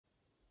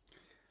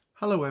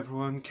Hello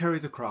everyone, Ceri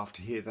the Crafter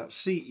here, that's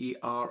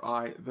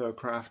C-E-R-I the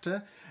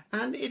Crafter,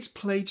 and it's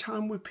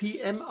playtime with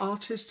PM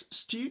Artist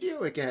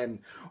Studio again,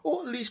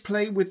 or at least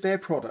play with their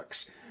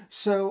products.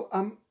 So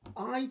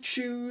I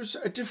choose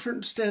a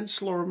different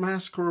stencil or a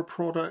mask or a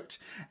product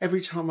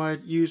every time I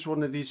use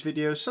one of these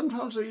videos.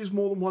 Sometimes I use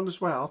more than one as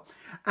well,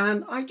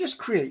 and I just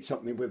create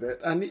something with it,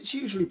 and it's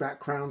usually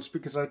backgrounds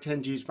because I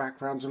tend to use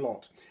backgrounds a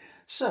lot.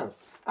 So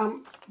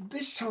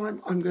this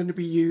time I'm going to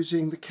be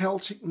using the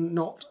Celtic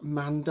knot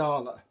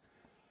mandala.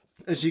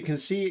 As you can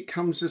see, it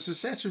comes as a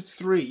set of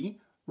 3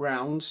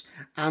 rounds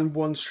and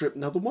 1 strip.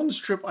 Now the 1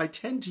 strip I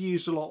tend to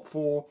use a lot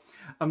for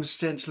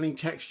stenciling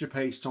texture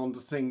paste onto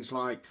things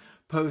like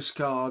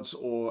postcards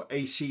or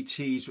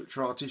ACTs, which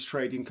are artist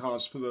trading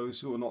cards for those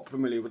who are not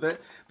familiar with it.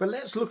 But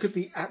let's look at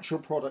the actual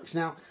products.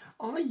 Now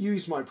I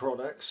use my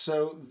products,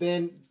 so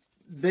then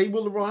they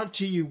will arrive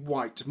to you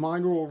white.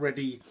 Mine are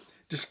already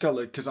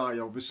discoloured because I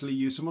obviously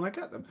use them when I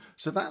get them.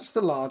 So that's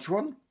the large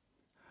one,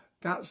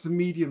 that's the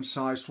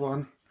medium-sized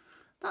one,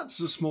 that's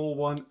the small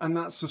one, and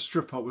that's the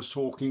strip I was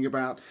talking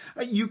about.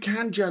 You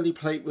can jelly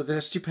plate with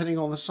this, depending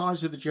on the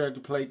size of the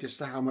jelly plate as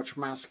to how much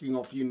masking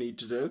off you need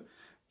to do.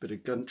 Bit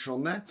of gunch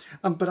on there.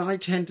 But I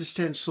tend to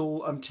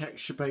stencil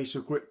texture paste or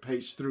grit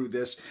paste through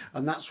this,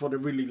 and that's what I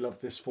really love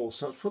this for.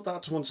 So let's put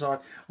that to one side.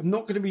 I'm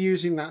not going to be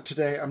using that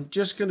today. I'm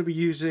just going to be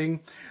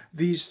using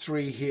these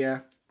 3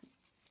 here.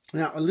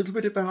 Now, a little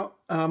bit about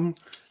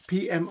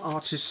PM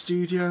Artist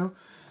Studio.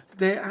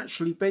 They're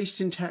actually based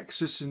in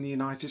Texas in the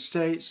United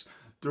States.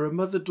 They're a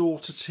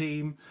mother-daughter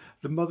team.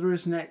 The mother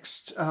is an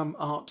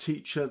ex-art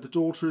teacher. The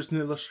daughter is an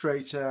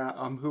illustrator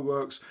who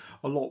works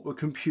a lot with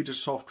computer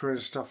software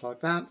and stuff like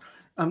that.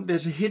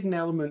 There's a hidden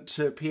element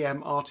to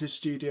PM Artist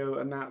Studio,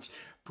 and that's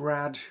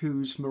Brad,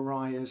 who's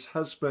Mariah's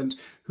husband,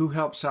 who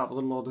helps out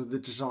with a lot of the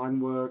design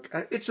work.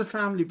 It's a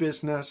family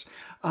business.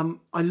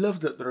 I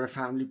love that they're a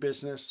family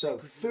business. So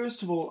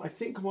first of all, I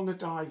think I want to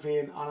dive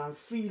in, and I'm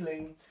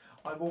feeling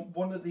I want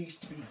one of these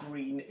to be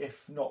green,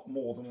 if not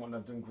more than one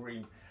of them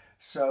green.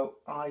 So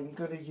I'm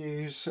going to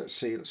use,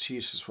 let's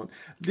use this one.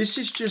 This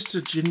is just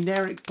a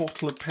generic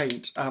bottle of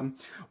paint.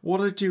 What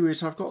I do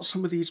is I've got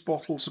some of these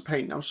bottles of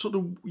paint. I'm sort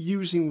of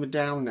using them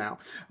down now.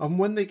 And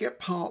when they get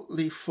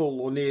partly full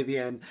or near the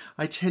end,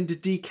 I tend to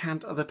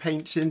decant other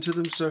paints into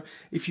them. So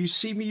if you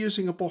see me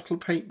using a bottle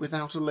of paint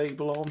without a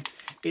label on,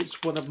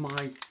 it's one of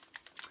my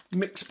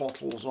mixed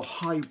bottles or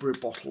hybrid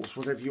bottles,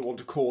 whatever you want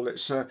to call it.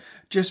 So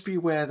just be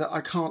aware that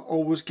I can't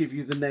always give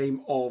you the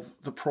name of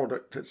the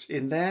product that's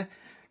in there.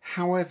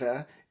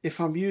 However,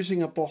 if I'm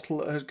using a bottle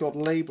that has got a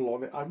label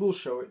on it, I will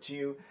show it to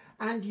you,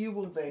 and you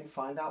will then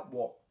find out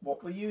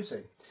what we're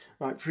using.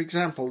 Right, for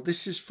example,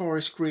 this is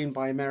Forest Green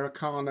by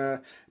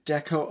Americana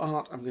Deco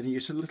Art. I'm going to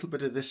use a little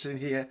bit of this in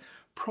here,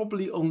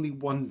 probably only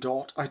 1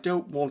 dot. I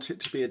don't want it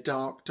to be a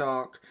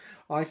dark.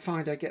 I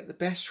find I get the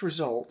best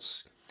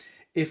results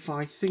if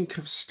I think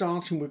of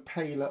starting with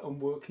paler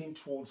and working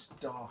towards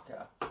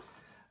darker.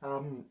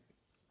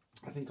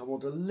 I think I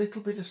want a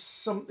little bit of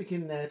something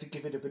in there to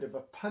give it a bit of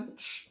a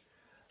punch.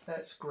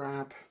 Let's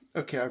grab,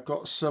 okay, I've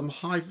got some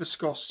high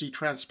viscosity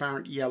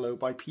transparent yellow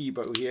by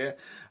Peebo here,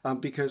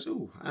 because,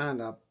 ooh,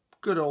 and a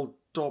good old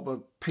daub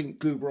of pink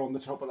goober on the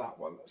top of that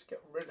one. Let's get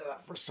rid of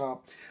that for a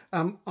start.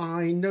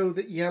 I know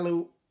that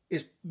yellow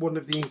is one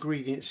of the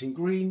ingredients in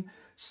green,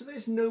 so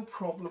there's no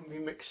problem me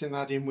mixing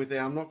that in with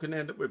there. I'm not going to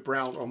end up with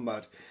brown or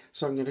mud.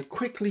 So I'm going to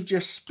quickly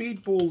just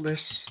speedball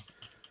this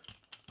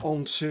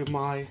onto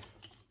my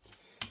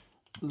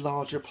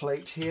larger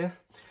plate here.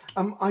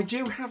 I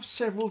do have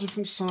several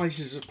different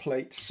sizes of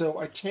plates, so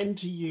I tend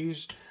to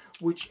use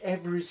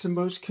whichever is the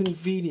most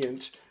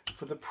convenient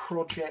for the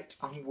project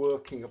I'm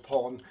working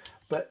upon.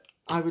 But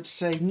I would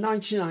say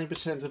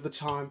 99% of the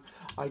time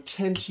I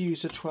tend to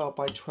use a 12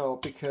 by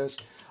 12 because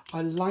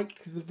I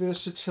like the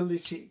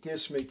versatility it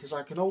gives me, because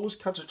I can always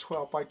cut a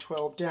 12 by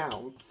 12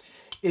 down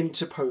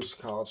into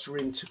postcards or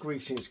into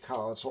greetings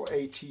cards or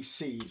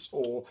ATCs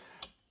or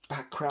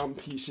background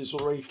pieces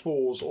or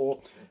A4s, or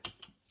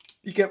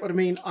you get what I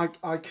mean?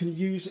 I can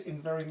use it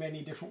in very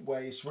many different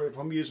ways, where if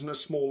I'm using a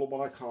smaller one,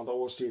 I can't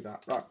always do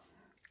that. Right.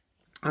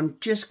 I'm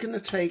just going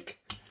to take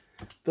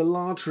the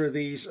larger of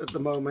these at the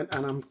moment,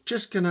 and I'm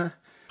just going to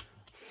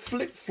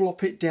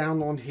flip-flop it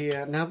down on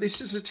here. Now, this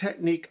is a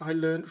technique I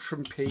learned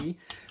from P.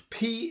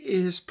 P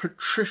is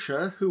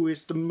Patricia, who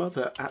is the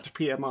mother at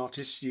PM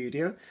Artist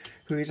Studio,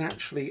 who is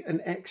actually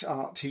an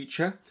ex-art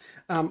teacher.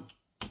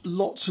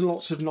 Lots and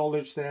lots of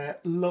knowledge there.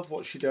 Love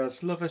what she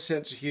does. Love her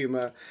sense of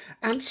humour.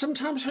 And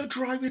sometimes her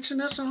dry wit and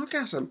her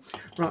sarcasm.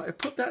 Right, I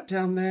put that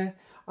down there.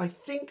 I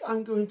think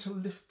I'm going to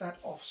lift that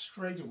off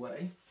straight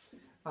away.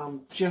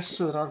 Just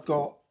so that I've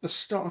got the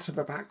start of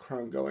a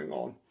background going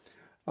on.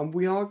 And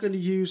we are going to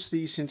use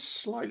these in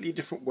slightly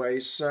different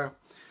ways. So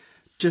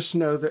just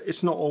know that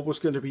it's not always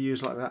going to be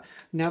used like that.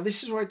 Now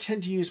this is where I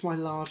tend to use my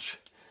large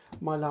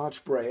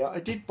brayer. I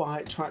did buy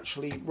it to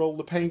actually roll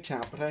the paint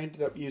out, but I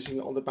ended up using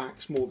it on the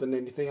backs more than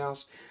anything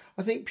else.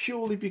 I think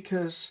purely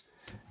because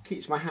it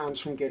keeps my hands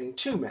from getting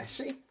too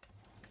messy,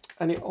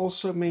 and it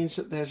also means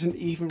that there's an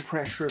even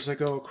pressure as I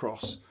go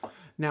across.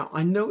 Now,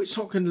 I know it's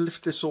not going to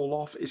lift this all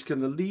off. It's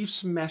going to leave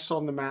some mess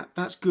on the mat.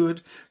 That's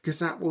good, because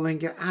that will then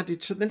get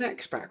added to the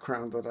next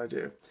background that I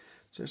do.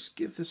 So just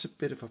give this a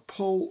bit of a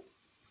pull.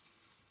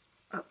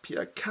 Up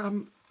you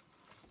come.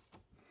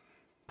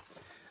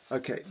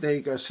 Okay, there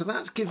you go. So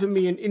that's given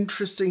me an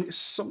interesting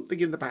something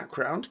in the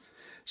background.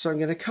 So I'm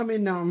going to come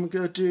in now. I'm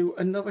going to do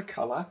another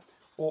colour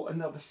or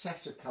another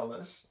set of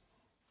colours.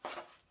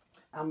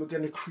 And we're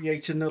going to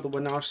create another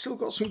one. Now I've still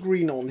got some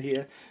green on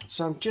here,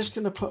 so I'm just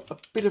going to put a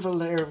bit of a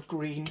layer of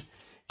green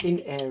in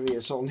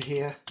areas on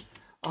here.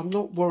 I'm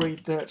not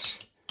worried that,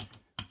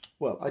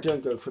 well, I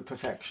don't go for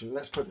perfection,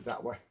 let's put it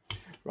that way.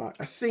 Right,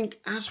 I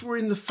think as we're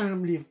in the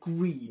family of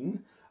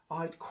green,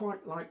 I'd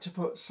quite like to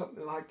put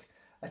something like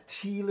a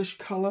tealish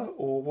colour,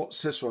 or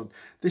what's this one?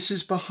 This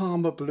is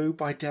Bahama Blue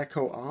by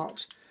Deco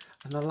Art,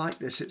 and I like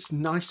this. It's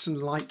nice and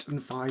light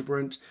and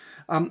vibrant.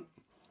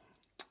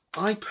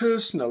 I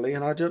personally,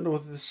 and I don't know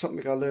whether this is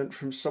something I learned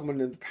from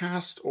someone in the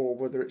past or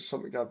whether it's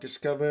something I've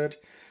discovered,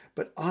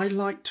 but I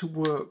like to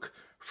work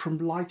from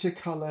lighter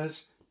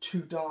colours to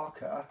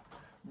darker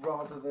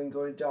rather than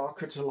going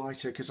darker to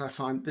lighter, because I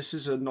find, this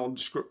is a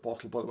nondescript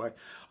bottle by the way,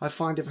 I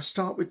find if I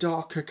start with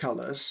darker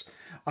colours,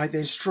 I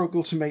then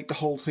struggle to make the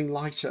whole thing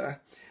lighter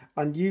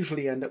and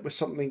usually end up with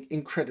something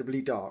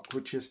incredibly dark,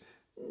 which is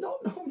not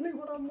normally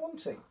what I'm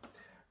wanting.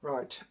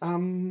 Right, do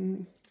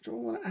I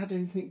want to add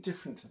anything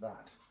different to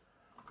that?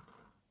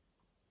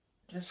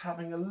 Just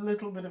having a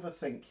little bit of a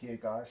think here,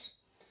 guys.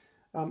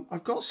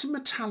 I've got some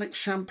metallic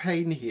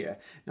champagne here.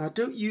 Now, I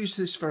don't use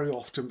this very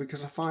often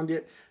because I find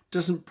it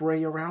doesn't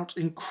brayer out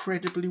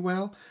incredibly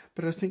well,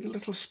 but I think a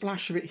little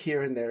splash of it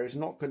here and there is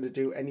not going to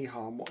do any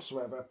harm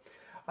whatsoever.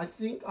 I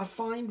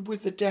find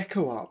with the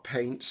Deco Art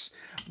paints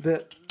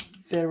that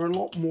they're a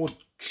lot more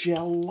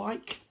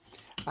gel-like,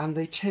 and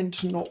they tend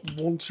to not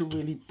want to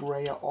really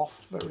brayer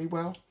off very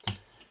well.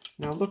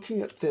 Now,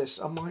 looking at this,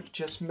 I might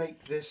just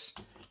make this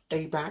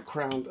a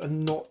background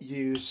and not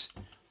use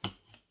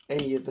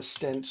any of the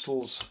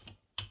stencils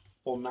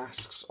or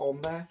masks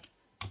on there.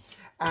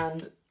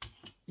 And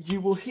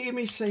you will hear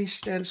me say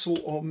stencil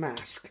or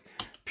mask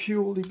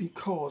purely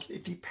because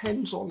it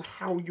depends on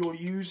how you're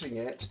using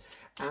it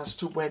as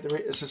to whether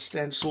it is a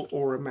stencil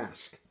or a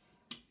mask.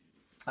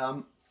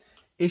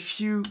 If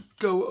you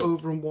go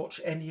over and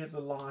watch any of the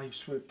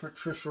lives with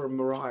Patricia and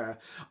Mariah,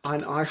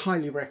 and I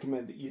highly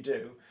recommend that you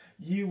do,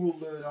 you will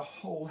learn a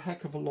whole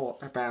heck of a lot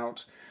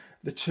about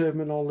the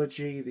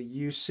terminology, the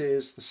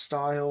uses, the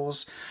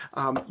styles.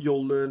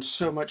 You'll learn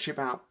so much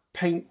about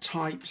paint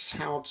types,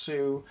 how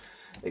to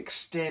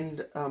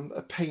extend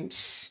a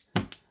paint's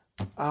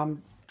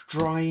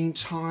drying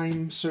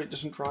time so it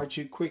doesn't dry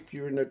too quick if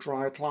you're in a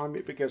drier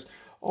climate, because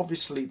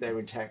obviously they're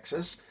in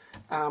Texas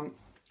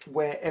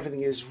where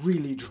everything is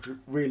really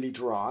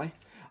dry.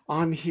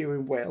 I'm here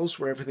in Wales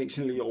where everything's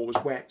nearly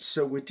always wet,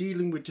 so we're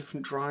dealing with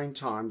different drying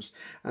times,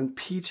 and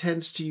P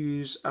tends to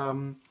use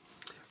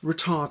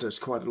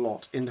retarders quite a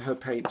lot in her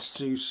paints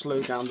to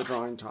slow down the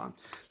drying time.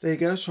 There you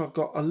go, so I've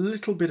got a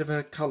little bit of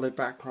a coloured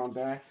background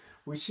there.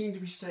 We seem to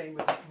be staying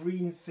with a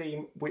green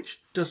theme, which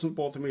doesn't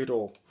bother me at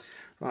all.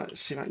 Right,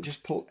 let's see if I can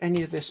just pull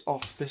any of this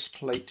off this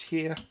plate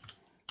here.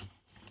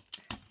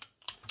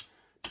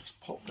 Just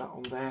pop that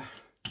on there.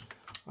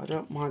 I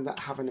don't mind that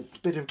having a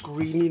bit of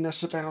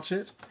greeniness about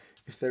it,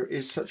 if there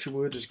is such a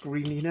word as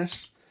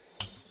greeniness.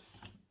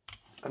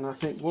 And I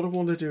think what I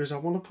want to do is I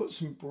want to put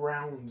some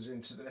browns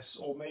into this,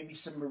 or maybe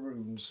some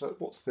maroons. So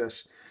what's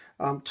this?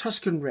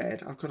 Tuscan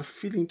Red. I've got a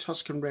feeling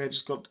Tuscan Red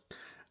has got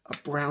a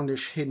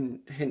brownish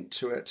hint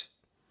to it.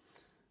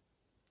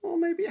 Or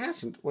maybe it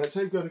hasn't. Well, it's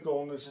only going to go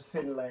on as a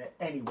thin layer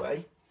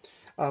anyway.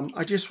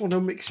 I just want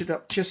to mix it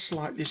up just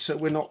slightly so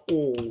we're not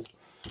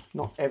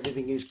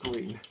everything is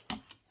green.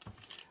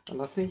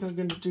 And I think I'm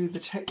going to do the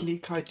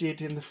technique I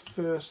did in the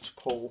first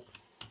pull,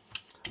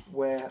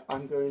 where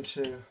I'm going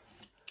to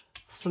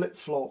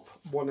flip-flop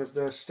one of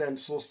the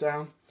stencils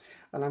down,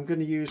 and I'm going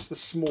to use the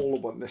smaller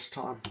one this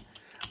time.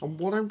 And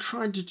what I'm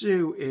trying to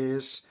do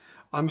is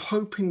I'm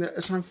hoping that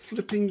as I'm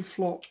flipping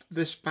flop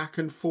this back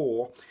and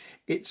forth,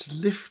 it's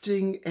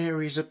lifting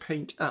areas of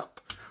paint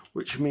up,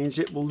 which means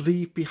it will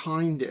leave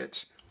behind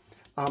it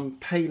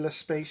paler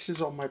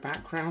spaces on my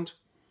background.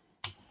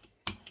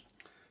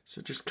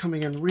 So just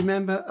coming in,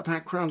 remember a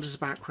background is a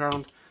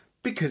background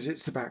because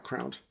it's the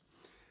background.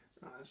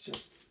 Right, let's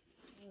just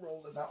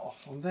roll that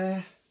off on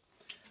there.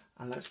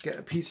 And let's get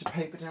a piece of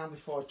paper down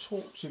before I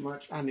talk too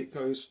much and it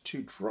goes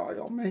too dry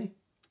on me.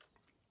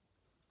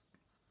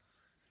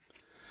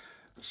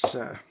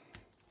 So,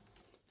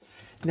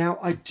 now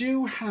I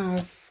do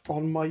have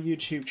on my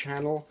YouTube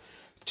channel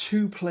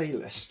 2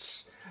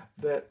 playlists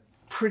that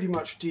pretty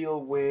much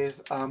deal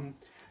with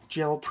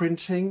gel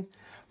printing.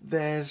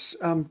 There's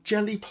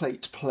Jelly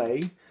Plate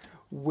Play,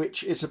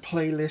 which is a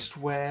playlist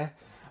where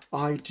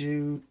I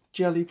do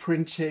jelly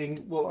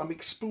printing. Well, I'm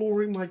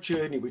exploring my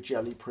journey with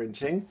jelly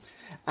printing,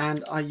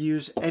 and I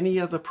use any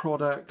other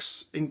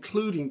products,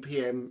 including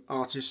PM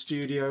Artist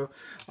Studio.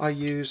 I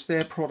use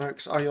their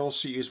products. I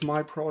also use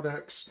my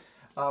products,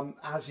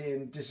 as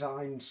in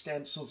design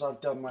stencils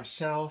I've done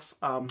myself.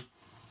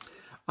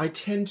 I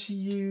tend to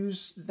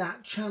use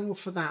that channel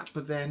for that,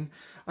 but then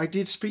I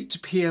did speak to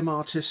PM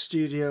Artist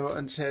Studio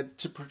and said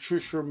to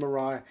Patricia and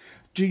Mariah,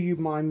 do you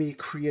mind me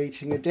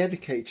creating a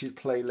dedicated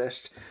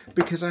playlist,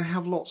 because I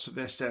have lots of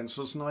their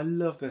stencils and I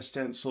love their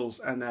stencils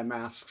and their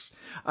masks,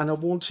 and I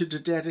wanted to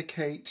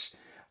dedicate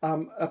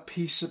a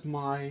piece of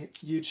my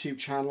YouTube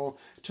channel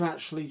to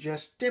actually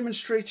just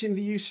demonstrating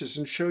the uses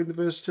and showing the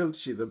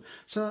versatility of them.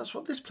 So that's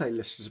what this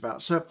playlist is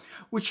about. So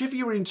whichever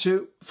you're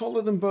into,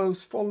 follow them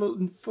both, follow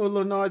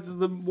neither of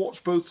them,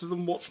 watch both of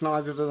them, watch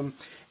neither of them.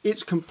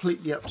 It's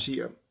completely up to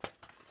you.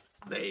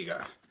 There you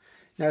go.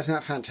 Now, isn't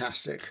that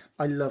fantastic?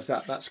 I love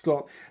that.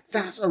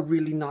 That's a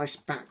really nice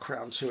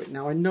background to it.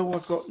 Now, I know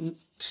I've got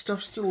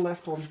stuff still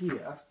left on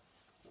here.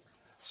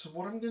 So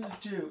what I'm going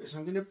to do is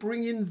I'm going to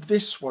bring in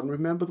this one.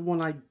 Remember the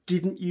one I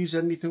didn't use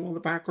anything on the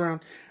background?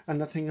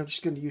 And I think I'm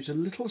just going to use a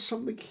little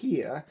something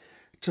here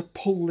to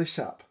pull this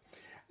up.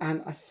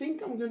 And I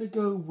think I'm going to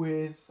go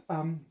with,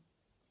 what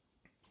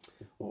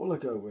will I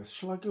go with?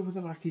 Shall I go with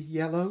like a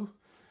yellow?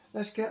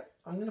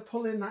 I'm going to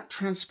pull in that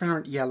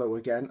transparent yellow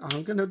again. And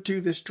I'm going to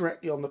do this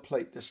directly on the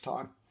plate this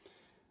time.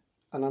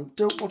 And I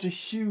don't want a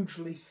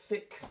hugely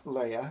thick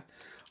layer.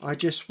 I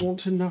just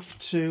want enough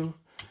to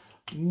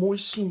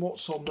moisten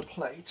what's on the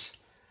plate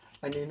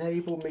and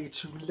enable me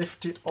to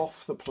lift it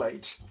off the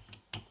plate,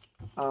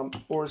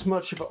 or as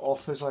much of it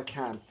off as I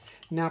can.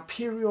 Now,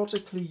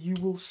 periodically you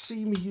will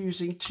see me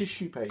using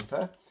tissue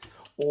paper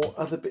or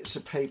other bits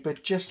of paper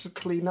just to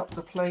clean up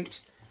the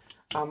plate.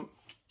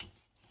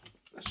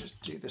 Let's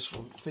just do this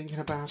one, thinking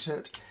about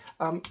it.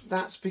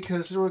 That's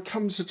because there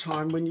comes a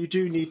time when you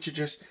do need to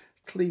just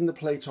clean the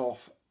plate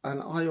off,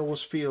 and I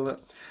always feel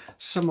that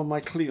some of my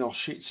clean-off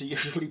sheets are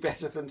usually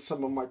better than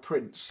some of my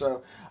prints.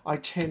 So I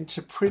tend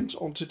to print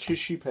onto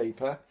tissue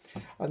paper,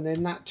 and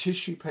then that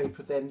tissue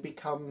paper then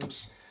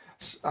becomes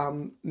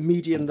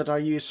medium that I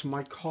use for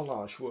my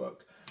collage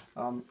work.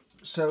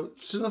 So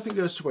nothing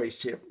goes to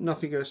waste here.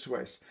 Nothing goes to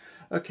waste.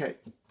 Okay,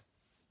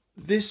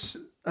 this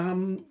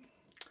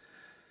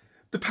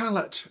the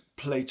palette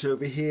plate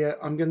over here,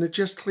 I'm going to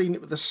just clean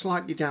it with a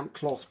slightly damp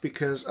cloth,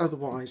 because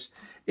otherwise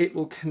it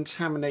will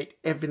contaminate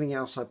everything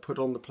else I put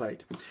on the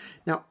plate.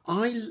 Now,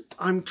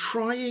 I'm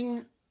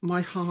trying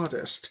my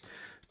hardest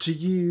to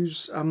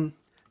use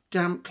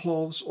damp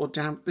cloths or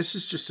this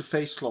is just a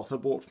face cloth I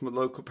bought from a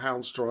local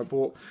pound store. I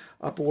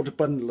bought a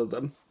bundle of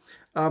them.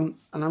 And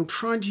I'm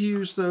trying to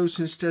use those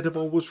instead of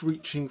always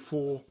reaching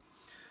for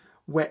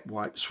wet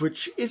wipes,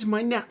 which is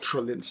my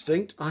natural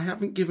instinct. I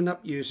haven't given up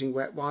using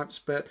wet wipes,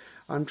 but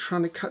I'm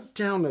trying to cut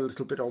down a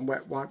little bit on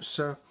wet wipes.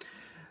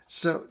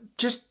 So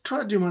just try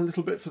to do my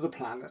little bit for the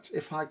planet.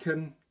 If I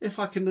can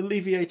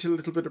alleviate a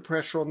little bit of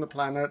pressure on the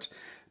planet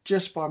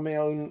just by my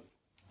own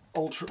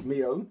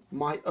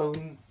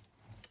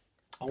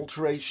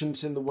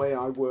alterations in the way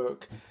I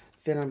work,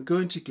 then I'm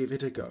going to give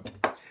it a go.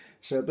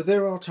 So, but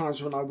there are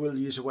times when I will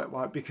use a wet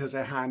wipe because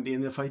they're handy,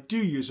 and if I do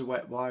use a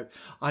wet wipe,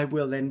 I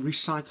will then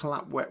recycle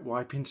that wet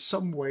wipe in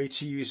some way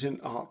to use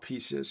in art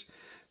pieces.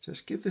 So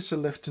let's give this a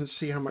lift and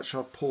see how much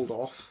I've pulled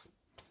off.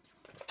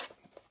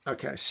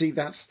 Okay, see,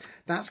 that's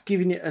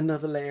giving it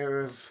another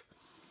layer of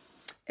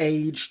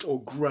aged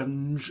or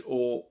grunge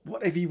or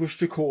whatever you wish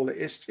to call it.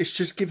 It's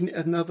just giving it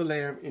another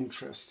layer of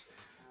interest.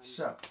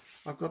 So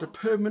I've got a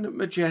permanent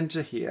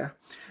magenta here.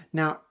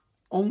 Now,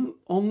 on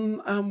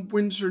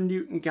Winsor &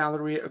 Newton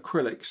Gallery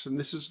acrylics, and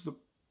this is the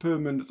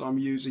permanent I'm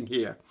using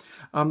here,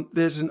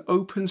 there's an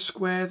open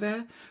square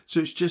there, so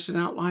it's just an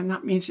outline.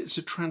 That means it's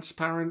a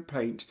transparent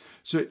paint,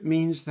 so it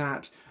means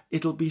that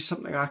it'll be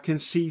something I can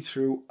see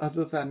through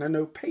other than an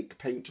opaque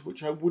paint,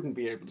 which I wouldn't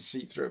be able to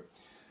see through.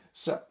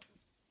 So,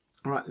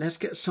 all right, let's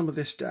get some of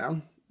this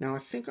down. Now, I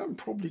think I'll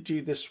probably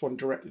do this one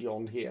directly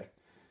on here.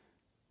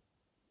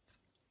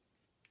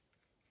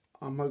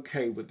 I'm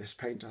okay with this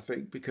paint, I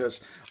think,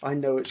 because I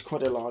know it's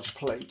quite a large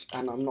plate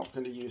and I'm not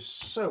going to use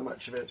so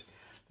much of it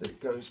that it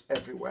goes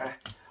everywhere.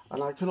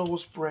 And I can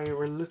always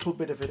brayer a little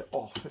bit of it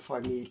off if I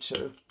need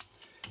to.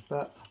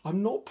 But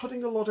I'm not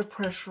putting a lot of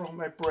pressure on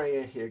my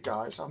brayer here,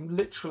 guys. I'm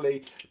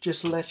literally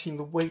just letting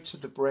the weight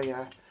of the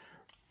brayer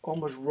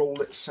almost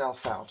roll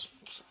itself out.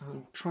 So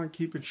try and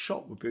keep in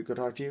shot would be a good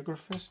idea,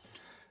 Griffiths.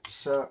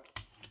 So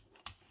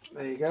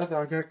there you go. Then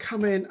I'm going to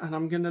come in and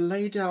I'm going to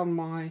lay down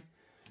my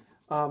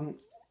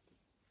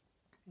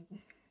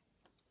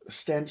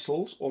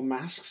stencils or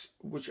masks,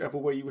 whichever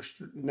way you wish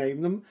to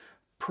name them,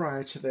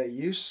 prior to their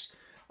use.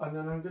 And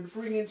then I'm going to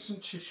bring in some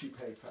tissue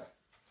paper.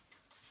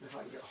 If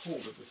I can get hold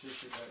of the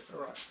tissue paper.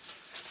 All right.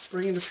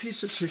 Bring in a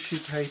piece of tissue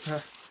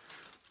paper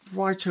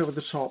right over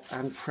the top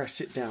and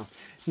press it down.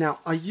 Now,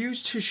 I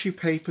use tissue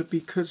paper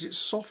because it's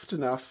soft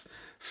enough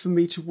for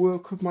me to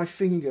work with my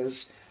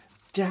fingers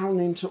down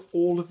into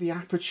all of the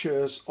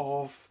apertures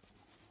of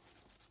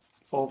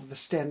the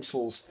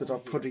stencils that I'm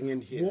putting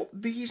in here. What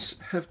these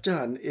have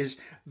done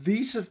is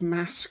these have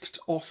masked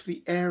off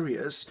the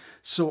areas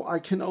so I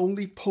can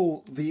only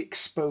pull the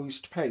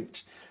exposed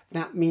paint.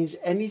 That means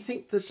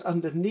anything that's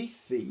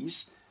underneath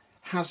these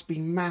has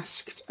been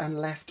masked and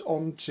left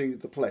onto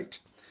the plate.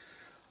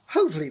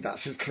 Hopefully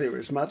that's as clear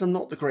as mud. I'm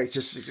not the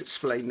greatest at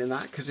explaining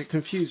that because it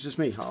confuses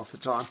me half the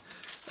time.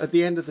 At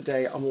the end of the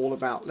day, I'm all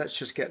about let's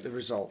just get the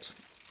result.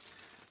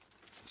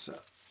 So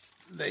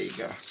there you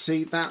go.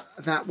 See,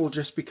 that will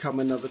just become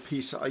another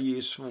piece that I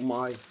use for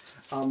my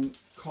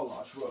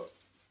collage work.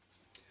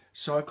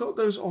 So I've got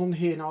those on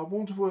here now. I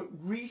want to work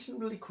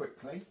reasonably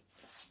quickly.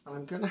 And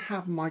I'm going to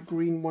have my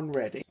green one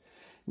ready.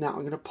 Now I'm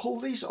going to pull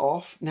these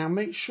off. Now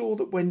make sure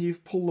that when you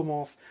pull them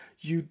off,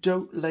 you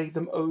don't lay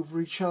them over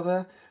each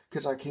other,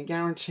 because I can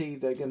guarantee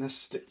they're going to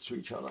stick to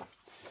each other.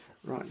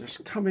 Right, let's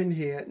come in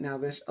here. Now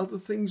there's other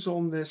things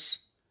on this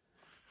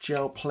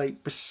gel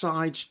plate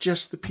besides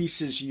just the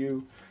pieces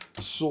you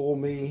saw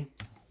me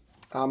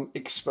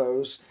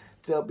expose.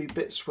 There'll be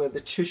bits where the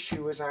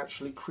tissue is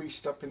actually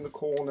creased up in the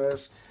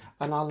corners,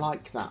 and I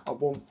like that. I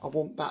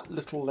want that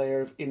little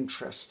layer of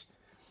interest.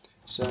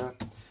 So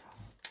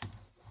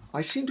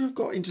I seem to have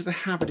got into the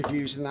habit of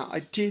using that. I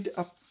did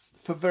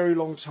for a very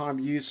long time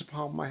use the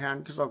palm of my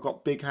hand because I've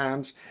got big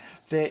hands.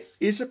 There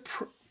is a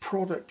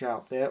product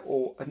out there,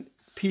 or a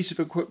piece of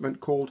equipment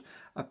called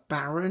a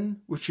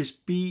Baron, which is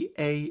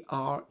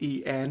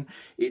B-A-R-E-N.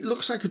 It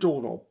looks like a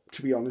doorknob,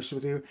 to be honest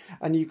with you,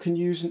 and you can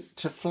use it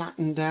to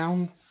flatten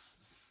down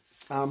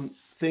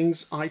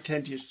things. I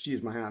tend to just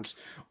use my hands,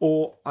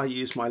 or I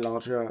use my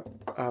larger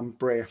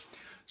brayer.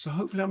 So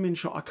hopefully I'm in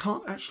shot. I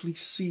can't actually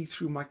see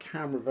through my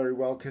camera very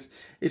well because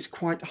it's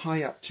quite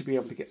high up to be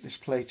able to get this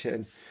plate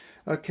in.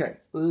 Okay,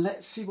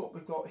 let's see what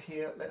we've got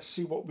here. Let's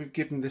see what we've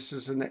given this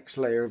as the next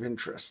layer of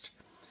interest.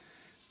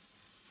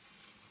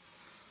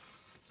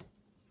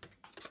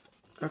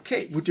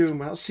 Okay, we're doing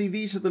well. See,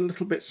 these are the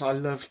little bits I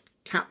love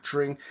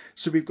capturing.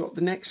 So we've got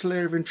the next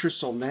layer of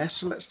interest on there.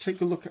 So let's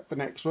take a look at the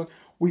next one.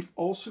 We've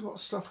also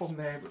got stuff on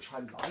there which I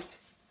like.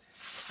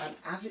 And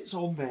as it's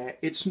on there,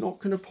 it's not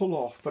going to pull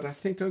off, but I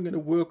think I'm going to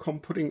work on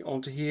putting it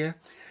onto here.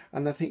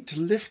 And I think to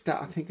lift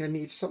that, I think I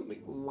need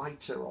something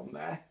lighter on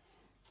there.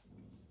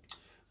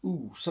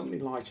 Ooh,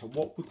 something lighter.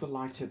 What would the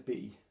lighter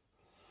be?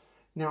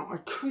 Now, I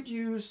could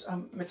use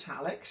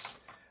metallics.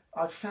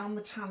 I've found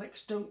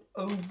metallics don't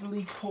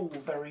overly pull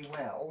very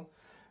well,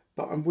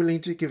 but I'm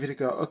willing to give it a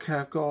go. Okay,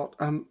 I've got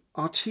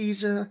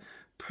Arteza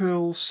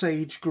Pearl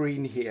Sage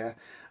Green here.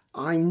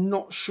 I'm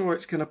not sure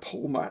it's going to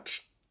pull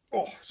much.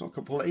 Oh, it's not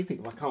going to pull anything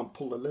if I can't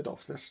pull the lid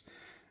off this.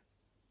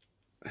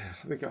 I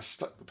think I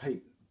stuck the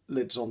paint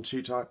lids on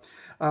too tight.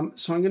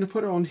 So I'm going to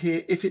put it on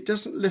here. If it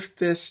doesn't lift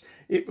this,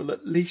 it will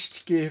at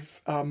least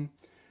give the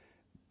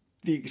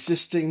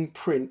existing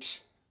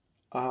print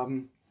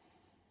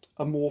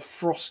a more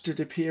frosted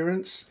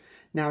appearance.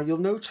 Now you'll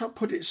note I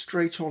put it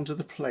straight onto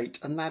the plate,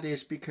 and that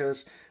is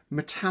because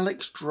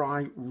metallics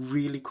dry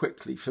really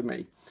quickly for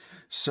me.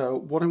 So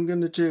what I'm going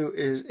to do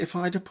is, if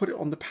I had to put it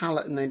on the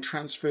palette and then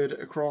transferred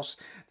it across,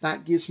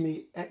 that gives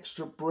me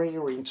extra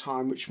brayering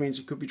time, which means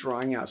it could be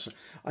drying out. So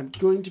I'm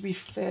going to be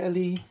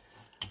fairly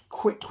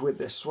quick with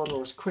this one,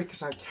 or as quick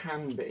as I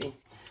can be.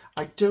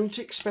 I don't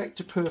expect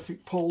a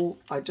perfect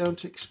pull. I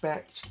don't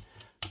expect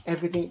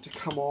everything to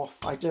come off.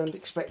 I don't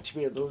expect to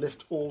be able to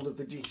lift all of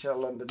the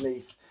detail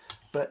underneath,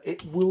 but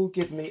it will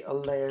give me a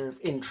layer of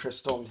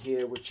interest on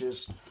here, which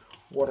is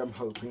what I'm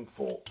hoping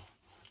for.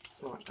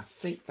 Right, I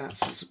think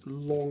that's as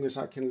long as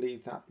I can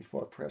leave that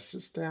before I press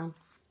this down.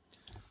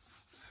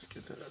 Let's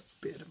give it a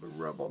bit of a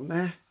rub on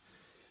there.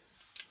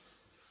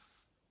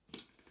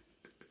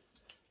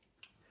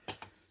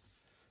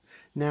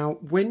 Now,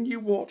 when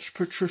you watch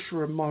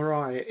Patricia and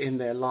Mariah in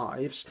their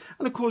lives,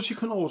 and of course you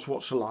can always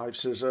watch the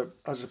lives as a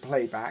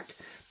playback,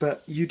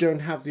 but you don't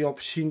have the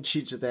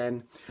opportunity to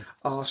then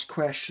ask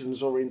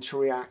questions or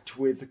interact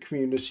with the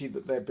community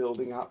that they're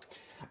building up.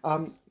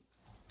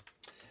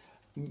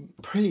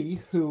 Pri,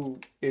 who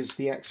is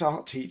the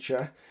ex-art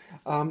teacher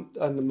and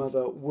the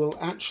mother, will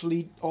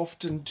actually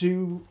often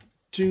do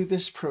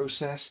this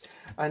process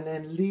and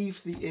then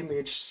leave the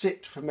image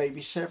sit for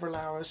maybe several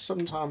hours,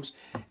 sometimes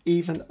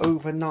even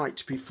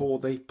overnight, before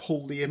they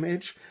pull the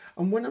image.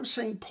 And when I'm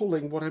saying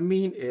pulling, what I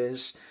mean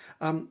is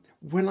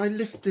when I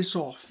lift this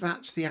off,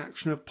 that's the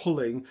action of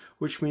pulling,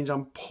 which means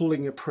I'm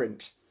pulling a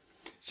print.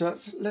 So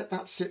let's let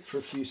that sit for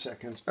a few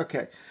seconds.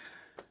 Okay,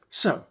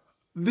 so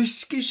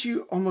this gives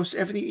you almost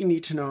everything you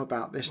need to know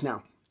about this.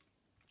 Now,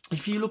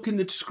 if you look in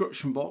the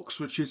description box,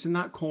 which is in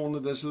that corner,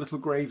 there's a little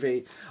grey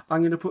V.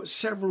 I'm going to put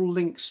several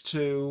links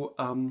to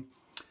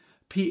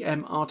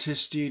PM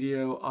Artist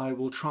Studio. I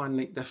will try and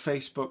link their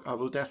Facebook. I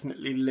will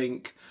definitely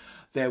link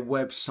their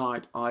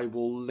website. I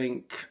will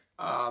link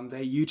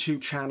their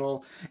YouTube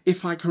channel.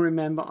 If I can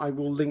remember, I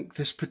will link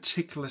this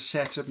particular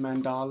set of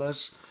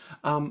mandalas.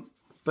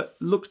 But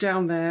look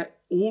down there.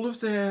 All of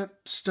their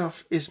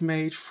stuff is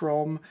made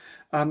from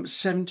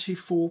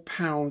 74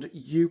 pound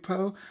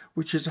UPO,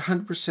 which is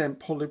 100%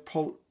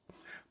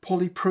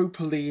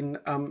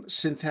 polypropylene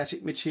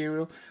synthetic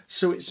material.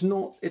 So it's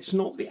not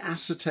the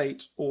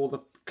acetate or the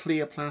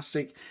clear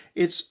plastic.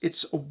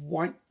 It's a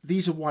white.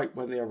 These are white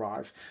when they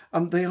arrive.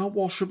 They are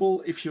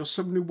washable. If you're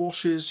someone who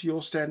washes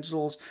your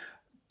stencils,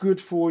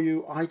 good for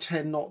you. I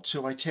tend not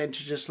to. I tend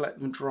to just let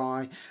them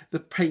dry. The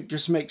paint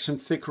just makes them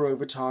thicker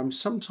over time.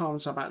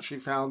 Sometimes I've actually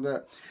found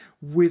that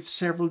with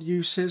several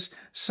uses.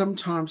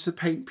 Sometimes the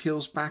paint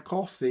peels back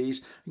off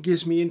these and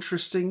gives me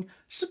interesting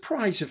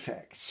surprise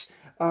effects.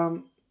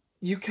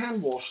 You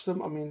can wash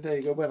them. I mean, there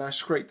you go, where I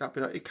scraped that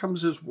bit out. It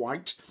comes as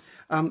white.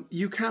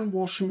 You can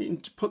wash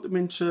them, put them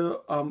into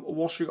a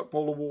washing up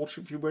bowl of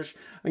water if you wish,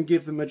 and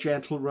give them a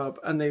gentle rub,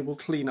 and they will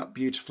clean up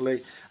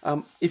beautifully.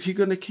 If you're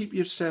going to keep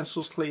your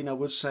stencils clean, I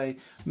would say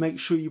make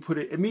sure you put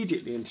it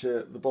immediately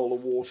into the bowl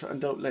of water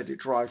and don't let it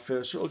dry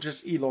first. It'll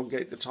just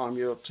elongate the time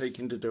you're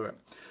taking to do it.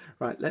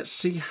 Right, let's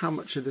see how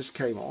much of this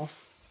came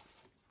off.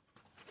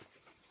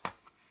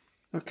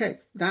 Okay,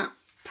 that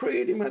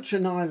pretty much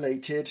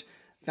annihilated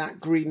that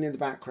green in the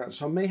background,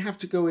 so I may have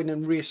to go in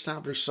and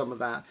re-establish some of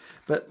that,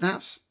 but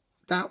that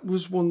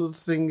was one of the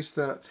things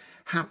that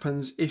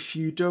happens if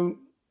you don't.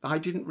 I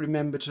didn't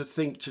remember to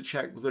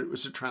check whether it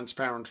was a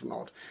transparent or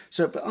not.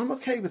 So, but I'm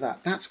okay with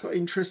that. That's got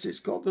interest.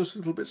 It's got those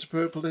little bits of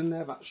purple in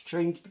there. That's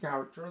changed the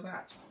character of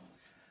that.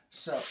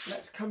 So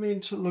let's come in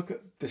to look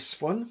at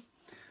this one.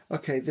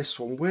 Okay, this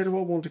one. Where do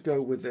I want to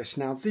go with this?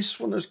 Now, this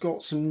one has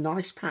got some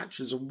nice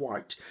patches of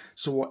white.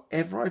 So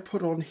whatever I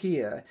put on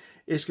here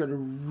is going to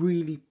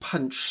really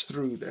punch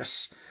through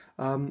this.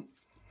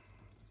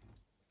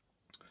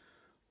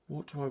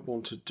 What do I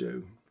want to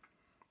do?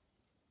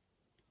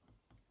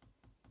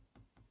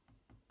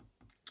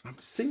 I'm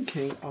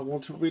thinking I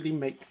want to really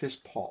make this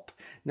pop.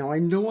 Now I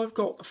know I've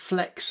got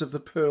flecks of the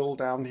pearl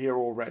down here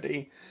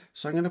already,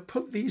 so I'm going to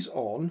put these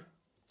on.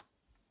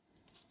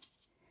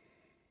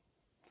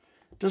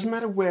 Doesn't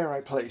matter where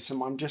I place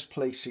them, I'm just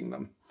placing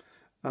them.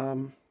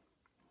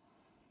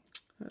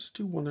 Let's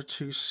do one or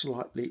two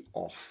slightly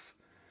off,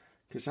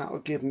 because that will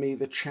give me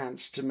the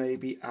chance to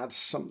maybe add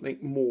something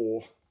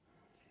more.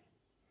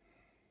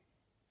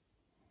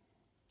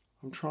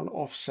 I'm trying to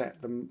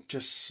offset them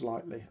just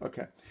slightly.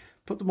 Okay,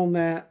 put them on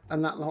there,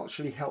 and that'll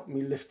actually help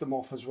me lift them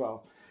off as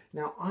well.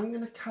 Now I'm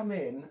going to come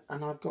in,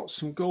 and I've got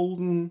some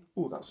golden.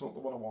 Oh, that's not the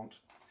one I want.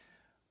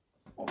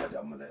 What have I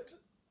done with it?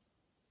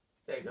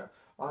 There you go.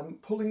 I'm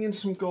pulling in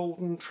some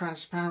golden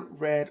transparent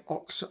red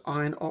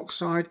iron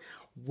oxide,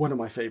 one of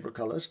my favourite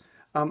colours.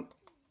 I'm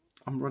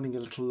running a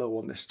little low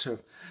on this too,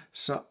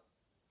 so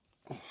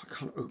I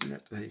can't open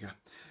it. There you go.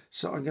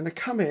 So I'm going to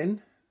come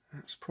in.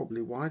 That's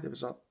probably why there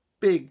was a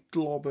big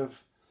glob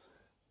of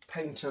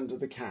paint under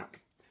the cap.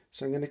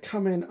 So I'm going to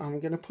come in, I'm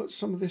going to put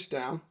some of this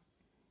down.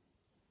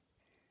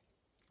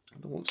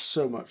 I don't want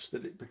so much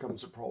that it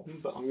becomes a problem,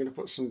 but I'm going to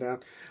put some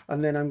down,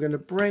 and then I'm going to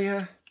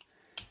brayer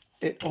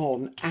it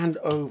on and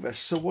over.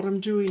 So what I'm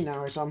doing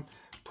now is I'm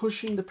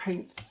pushing the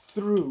paint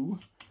through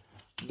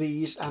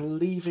these and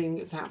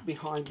leaving that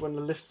behind when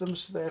I lift them,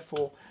 so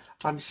therefore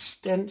I'm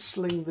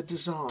stenciling the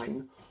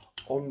design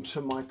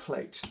onto my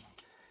plate.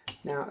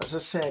 Now, as I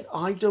said,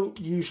 I don't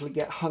usually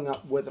get hung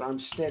up whether I'm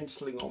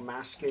stenciling or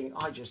masking.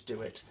 I just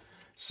do it.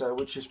 So,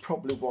 which is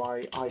probably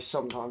why I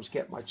sometimes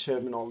get my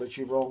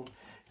terminology wrong.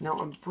 Now,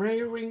 I'm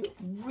brayering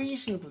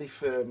reasonably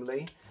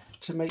firmly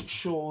to make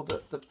sure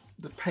that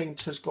the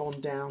paint has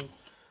gone down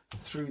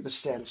through the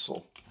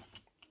stencil.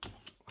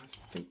 I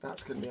think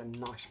that's going to be a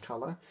nice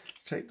colour.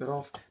 Take that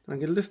off. I'm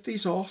going to lift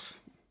these off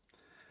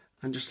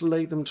and just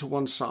lay them to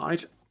one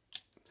side.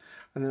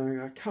 And then I'm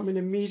going to come in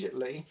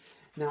immediately.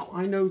 Now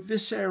I know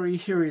this area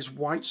here is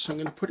white, so I'm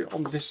going to put it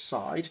on this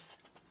side.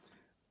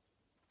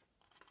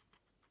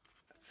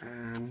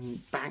 And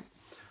bang,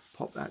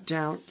 pop that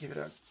down, give it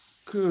a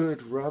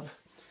good rub.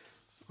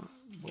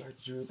 Where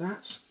to do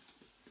that?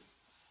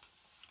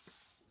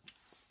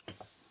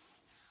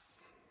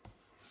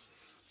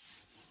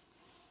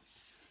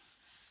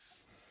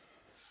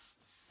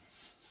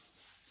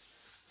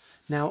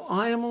 Now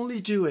I am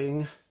only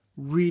doing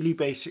really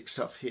basic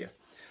stuff here.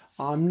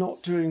 I'm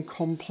not doing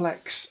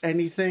complex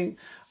anything.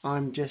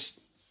 I'm just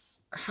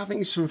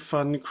having some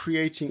fun,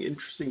 creating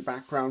interesting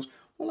backgrounds.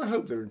 Well, I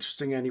hope they're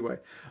interesting anyway.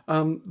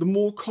 The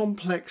more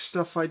complex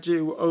stuff I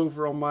do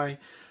over on my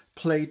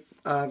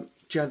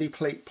Gelli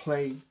plate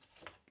play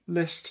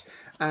list.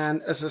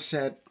 And as I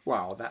said,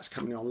 wow, that's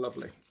coming on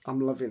lovely. I'm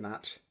loving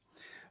that.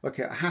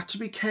 Okay, I have to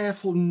be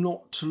careful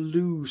not to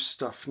lose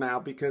stuff now,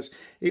 because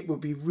it would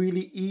be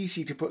really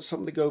easy to put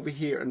something over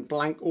here and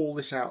blank all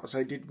this out as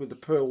I did with the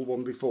pearl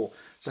one before.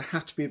 So I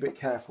have to be a bit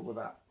careful with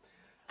that.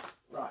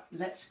 Right,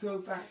 let's go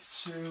back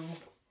to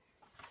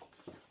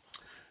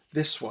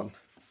this one.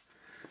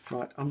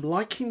 Right, I'm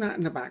liking that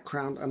in the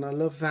background, and I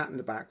love that in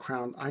the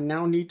background. I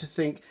now need to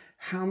think,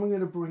 how am I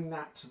going to bring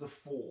that to the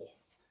fore?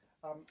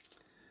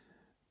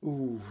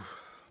 Ooh,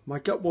 my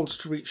gut wants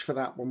to reach for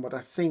that one, but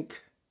I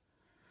think...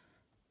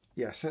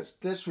 Yes,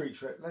 let's reach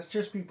for it. Let's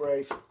just be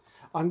brave.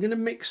 I'm going to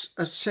mix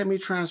a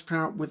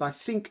semi-transparent with, I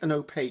think, an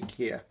opaque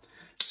here.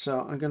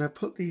 So I'm going to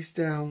put these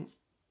down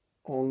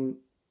on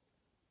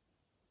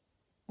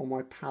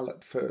my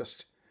palette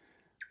first,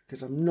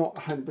 because I'm not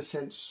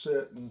 100%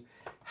 certain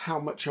how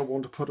much I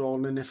want to put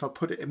on, and if I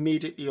put it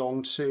immediately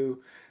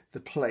onto the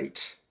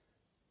plate,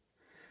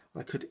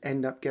 I could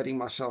end up getting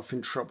myself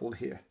in trouble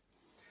here.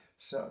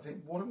 So I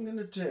think what I'm going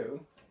to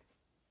do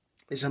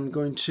is I'm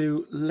going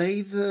to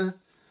lay the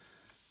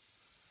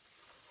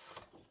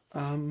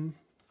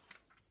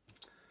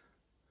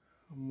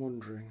I'm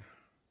wondering.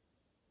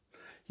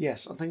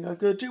 Yes, I think I'm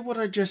going to do what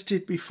I just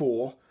did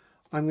before.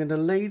 I'm going to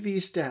lay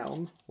these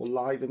down, or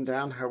lie them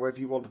down, however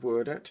you want to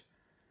word it.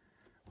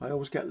 I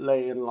always get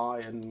lay and lie,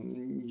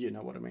 and you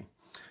know what I mean.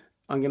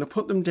 I'm going to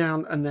put them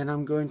down, and then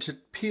I'm going to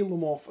peel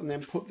them off and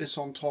then put this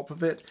on top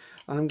of it.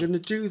 And I'm going to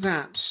do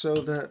that so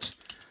that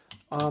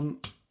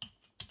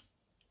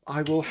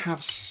I will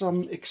have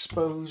some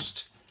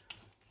exposed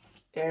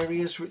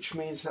areas, which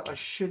means that I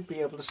should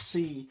be able to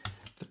see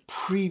the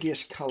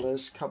previous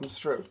colours come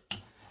through.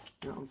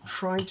 Now, I'm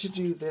trying to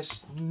do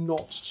this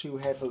not too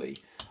heavily.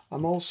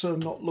 I'm also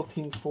not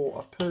looking for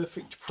a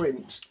perfect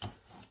print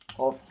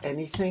of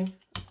anything.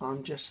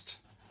 I'm just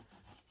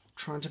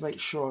trying to make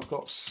sure I've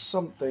got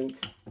something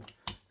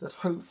that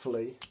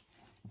hopefully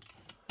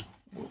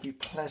will be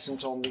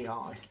pleasant on the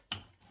eye.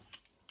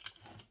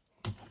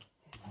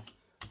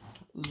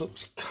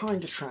 Looks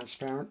kind of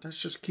transparent.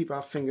 Let's just keep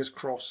our fingers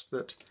crossed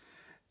that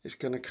it's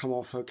going to come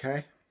off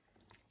okay.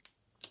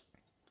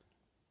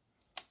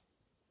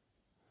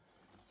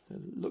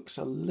 It looks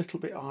a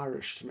little bit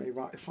Irish to me.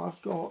 Right, if I've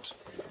got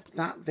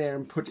that there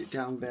and put it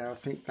down there, I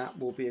think that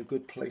will be a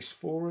good place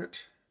for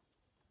it.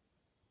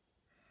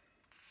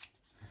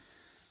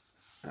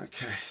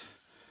 Okay.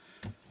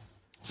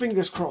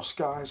 Fingers crossed,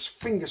 guys.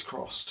 Fingers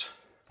crossed.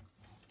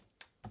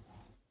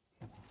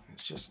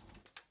 Let's just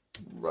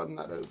run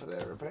that over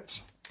there a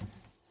bit.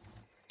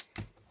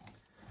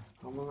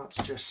 And while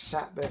that's just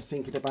sat there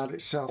thinking about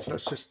itself,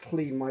 let's just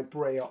clean my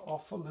brayer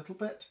off a little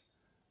bit.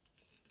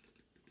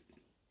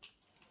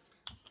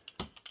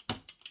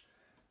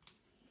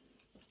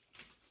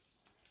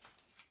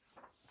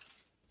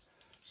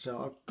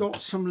 So I've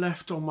got some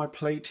left on my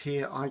plate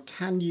here. I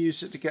can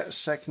use it to get a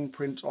second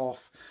print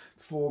off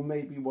for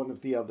maybe one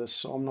of the others,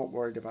 so I'm not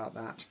worried about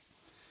that.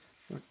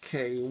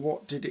 Okay,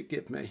 what did it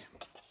give me?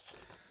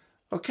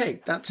 Okay,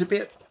 that's a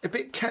bit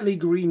Kelly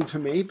green for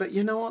me, but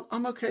you know what?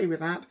 I'm okay with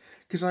that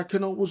because I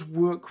can always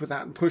work with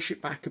that and push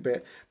it back a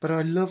bit. But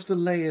I love the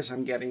layers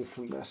I'm getting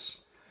from this.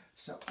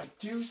 So I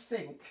do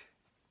think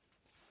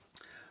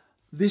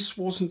this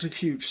wasn't a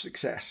huge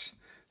success.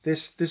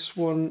 This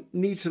one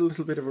needs a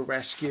little bit of a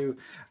rescue,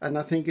 and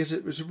I think as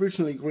it was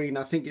originally green,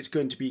 I think it's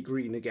going to be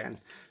green again.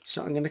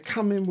 So I'm going to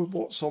come in with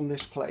what's on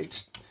this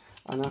plate,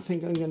 and I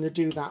think I'm going to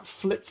do that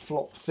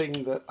flip-flop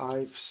thing that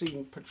I've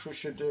seen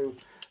Patricia do,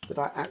 that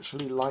I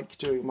actually like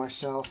doing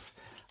myself,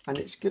 and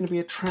it's going to be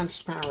a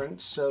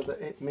transparent, so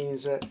that it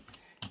means that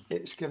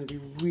it's going to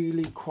be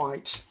really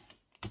quite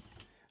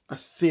a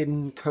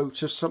thin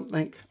coat of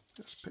something.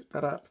 Let's pick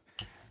that up.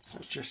 So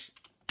just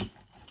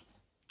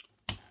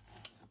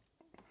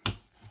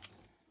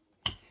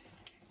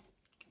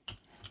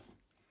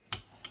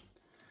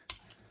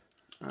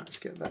let's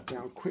get that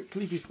down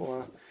quickly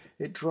before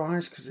it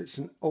dries, because it's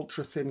an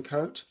ultra thin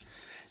coat.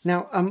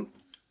 Now,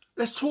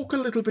 let's talk a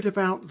little bit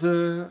about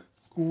the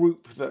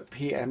group that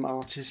PM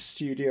Artist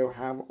Studio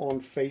have on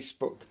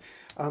Facebook.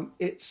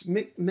 It's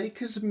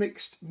Makers of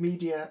Mixed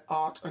Media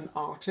Art and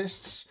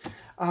Artists.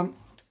 The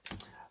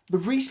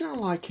reason I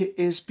like it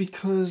is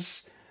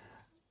because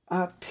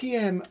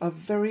PM are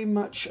very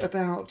much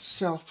about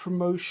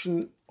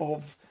self-promotion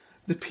of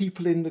the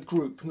people in the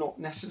group, not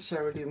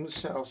necessarily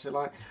themselves.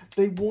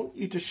 They want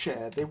you to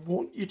share, they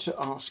want you to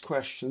ask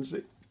questions,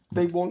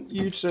 they want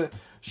you to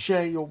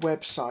share your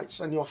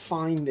websites and your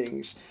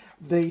findings.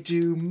 They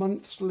do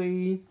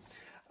monthly,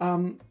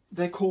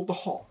 they're called the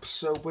hops,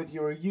 so whether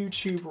you're a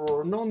YouTuber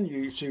or a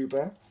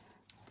non-YouTuber,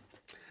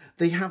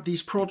 they have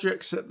these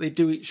projects that they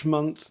do each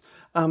month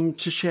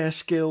to share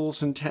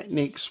skills and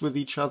techniques with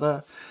each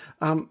other.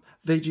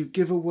 They do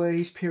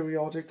giveaways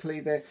periodically.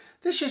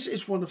 This just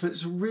is wonderful.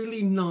 It's a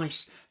really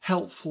nice,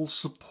 helpful,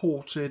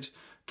 supported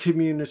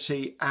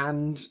community,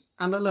 and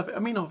I love it. I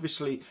mean,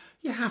 obviously,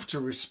 you have to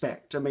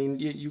respect. I mean,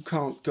 you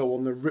can't go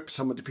on and rip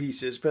someone to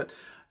pieces, but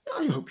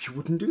I hope you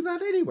wouldn't do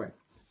that anyway.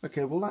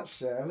 Okay, well, that's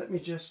there. Let me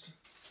just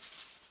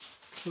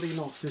clean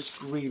off this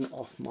green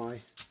off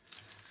my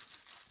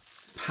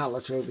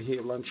palette over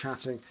here while I'm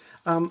chatting.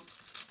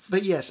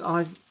 But yes,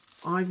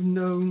 I've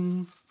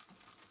known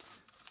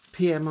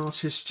PM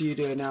Artist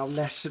Studio now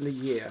less than a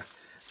year,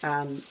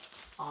 and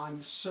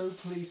I'm so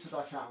pleased that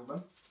I found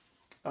them.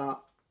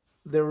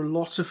 They're a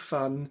lot of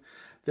fun.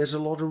 There's a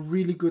lot of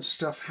really good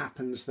stuff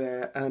happens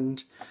there,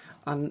 and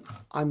I'm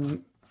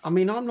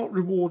not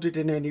rewarded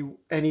in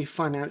any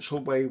financial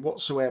way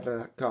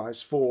whatsoever,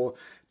 guys, for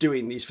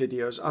doing these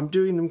videos. I'm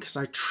doing them because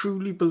I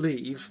truly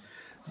believe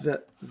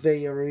that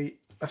they are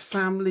a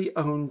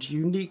family-owned,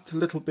 unique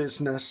little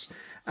business,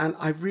 and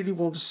I really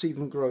want to see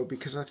them grow,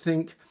 because I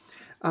think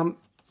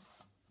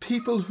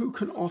people who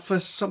can offer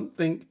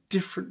something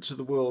different to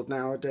the world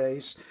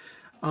nowadays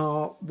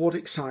are what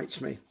excites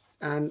me.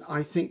 And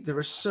I think there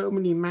are so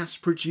many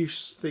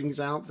mass-produced things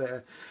out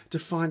there. To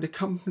find a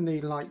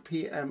company like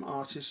PM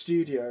Artist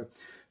Studio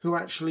who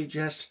actually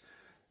just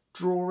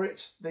draw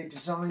it, they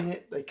design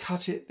it, they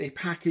cut it, they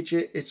package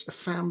it. It's a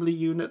family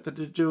unit that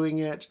are doing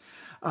it.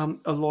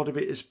 A lot of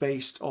it is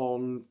based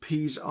on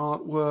P's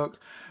artwork.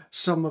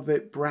 Some of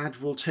it, Brad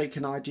will take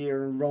an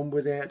idea and run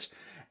with it.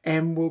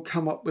 M will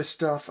come up with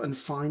stuff and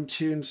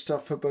fine-tune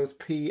stuff for both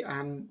P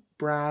and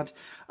Brad.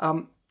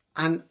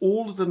 And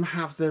all of them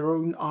have their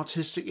own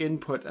artistic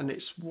input, and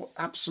it's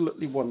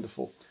absolutely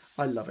wonderful.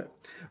 I love it.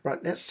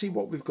 Right, let's see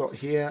what we've got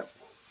here.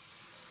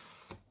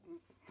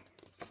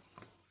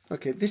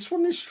 Okay, this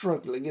one is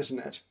struggling, isn't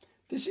it?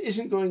 This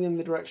isn't going in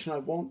the direction I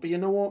want, but you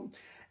know what?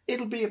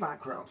 It'll be a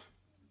background.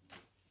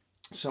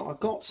 So I've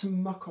got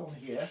some muck on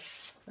here.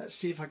 Let's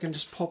see if I can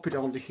just pop it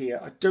onto here.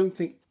 I don't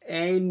think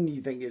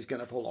anything is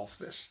going to pull off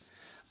this.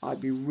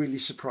 I'd be really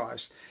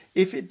surprised.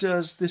 If it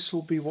does, this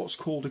will be what's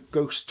called a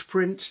ghost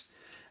print,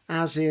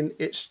 as in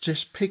it's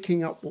just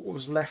picking up what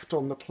was left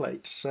on the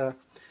plate. So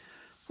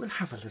we'll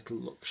have a little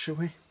look, shall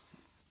we?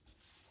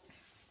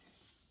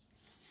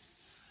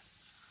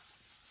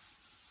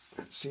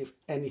 Let's see if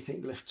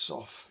anything lifts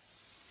off.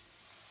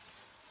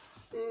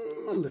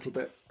 A little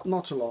bit,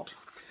 not a lot.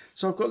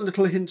 So I've got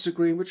little hints of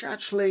green, which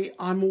actually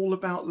I'm all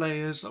about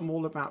layers, I'm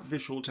all about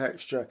visual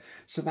texture,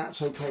 so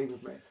that's okay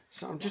with me.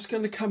 So I'm just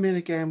going to come in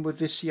again with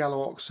this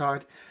yellow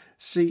oxide.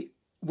 See,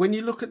 when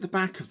you look at the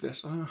back of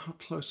this, I don't know how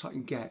close I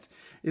can get,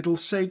 it'll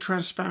say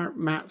transparent,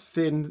 matte,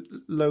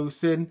 thin, low,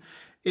 thin.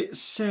 It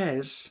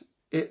says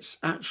it's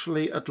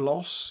actually at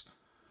gloss,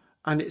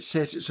 and it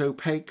says it's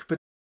opaque, but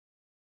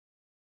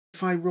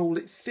if I roll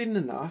it thin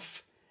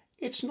enough,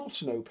 it's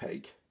not an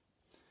opaque.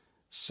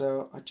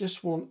 So I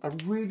just want a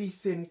really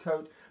thin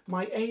coat.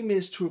 My aim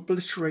is to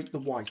obliterate the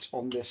white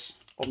on this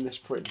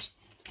print.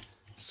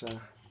 So,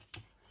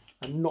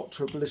 and not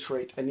to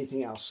obliterate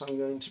anything else. So I'm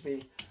going to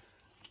be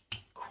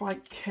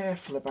quite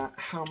careful about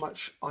how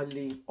much I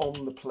leave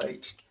on the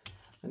plate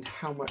and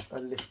how much I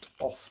lift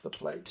off the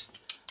plate.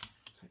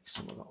 Take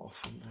some of that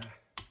off on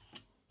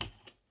there.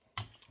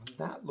 And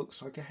that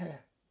looks like a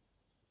hair.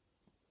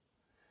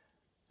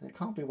 And it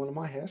can't be one of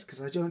my hairs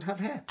because I don't have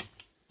hair.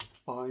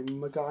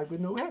 I'm a guy with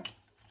no hair.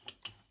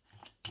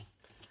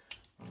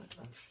 Right,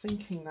 I'm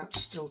thinking that's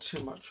still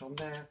too much on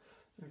there.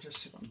 Let me just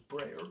see if I can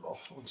brayer it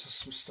off onto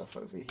some stuff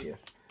over here.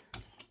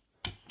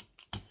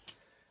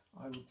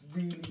 I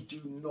really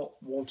do not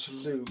want to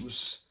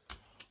lose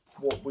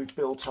what we've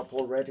built up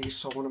already,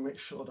 so I want to make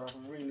sure that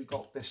I've really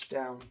got this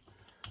down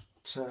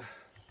to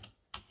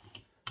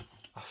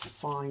a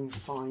fine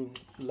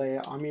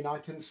layer. I mean, I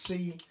can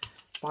see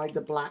by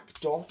the black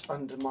dot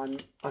under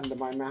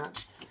my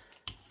mat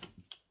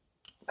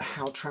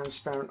how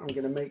transparent I'm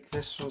going to make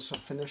this once I've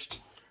finished.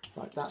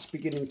 Right, that's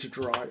beginning to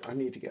dry. I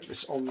need to get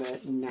this on there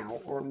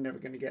now, or I'm never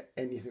going to get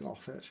anything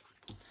off it.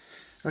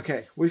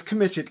 Okay, we've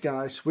committed,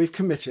 guys. We've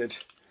committed.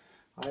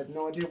 I have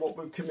no idea what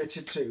we've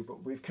committed to,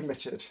 but we've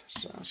committed.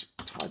 So I should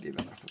tidy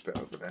that up a bit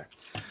over there.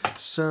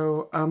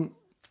 So,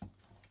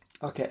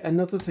 okay,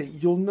 another thing.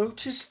 You'll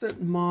notice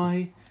that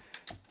my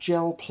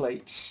gel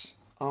plates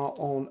are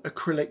on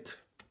acrylic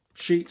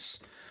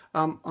sheets.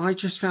 I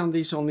just found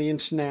these on the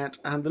internet,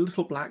 and the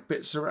little black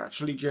bits are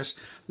actually just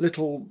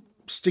little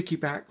sticky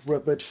back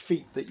rubbered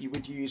feet that you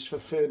would use for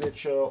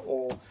furniture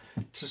or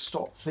to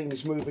stop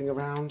things moving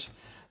around.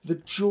 The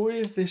joy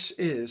of this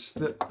is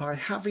that by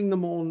having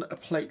them on a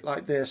plate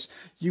like this,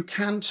 you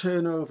can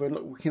turn over and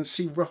look, we can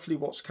see roughly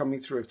what's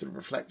coming through the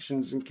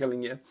reflections and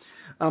killing you.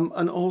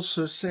 And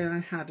also, say I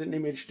had an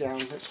image down,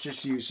 let's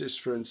just use this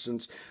for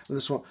instance, and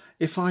this one.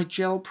 If I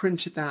gel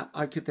printed that,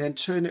 I could then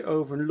turn it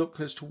over and look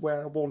as to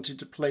where I wanted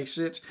to place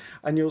it.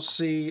 And you'll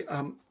see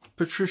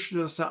Patricia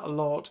does that a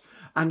lot,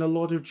 and a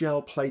lot of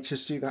gel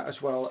platers do that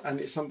as well.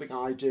 And it's something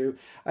I do,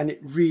 and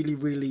it really,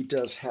 really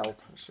does help.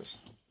 It's just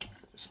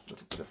a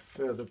little bit of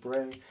further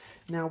bray.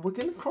 Now we're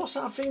going to cross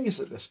our fingers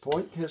at this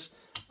point, because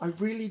I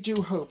really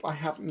do hope I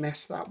haven't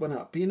messed that one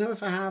up. But you know,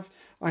 if I have,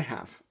 I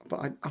have.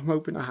 But I'm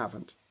hoping I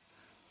haven't.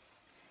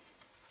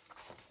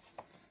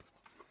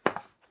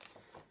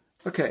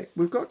 Okay,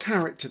 we've got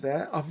character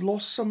there. I've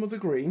lost some of the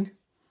green,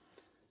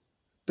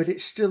 but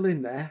it's still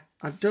in there.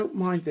 I don't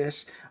mind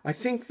this. I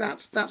think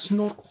that's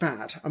not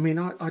bad. I mean,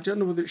 I don't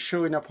know whether it's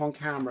showing up on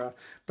camera,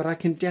 but I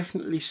can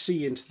definitely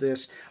see into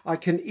this. I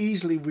can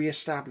easily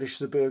re-establish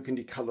the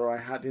burgundy colour I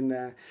had in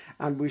there,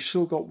 and we've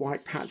still got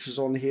white patches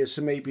on here,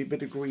 so maybe a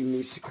bit of green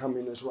needs to come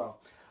in as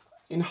well.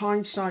 In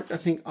hindsight, I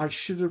think I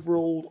should have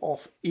rolled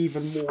off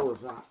even more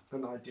of that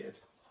than I did.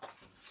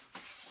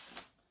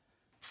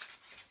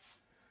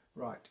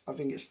 Right, I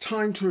think it's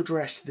time to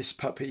address this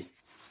puppy.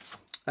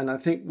 And I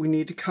think we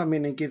need to come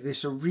in and give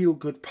this a real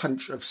good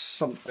punch of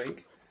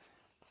something.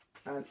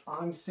 And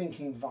I'm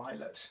thinking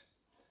violet.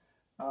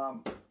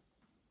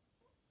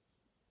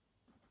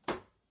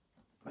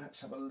 Let's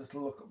have a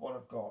little look at what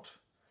I've got.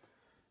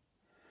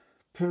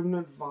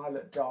 Permanent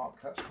violet dark,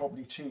 that's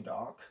probably too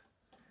dark.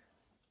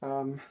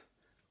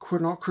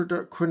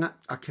 Quinacridone,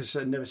 I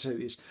can never say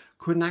these.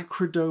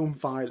 Quinacridone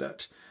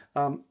violet.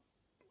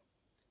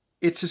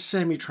 It's a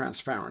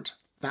semi-transparent.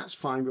 That's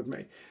fine with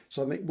me.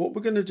 So I think what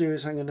we're going to do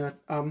is I'm going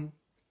to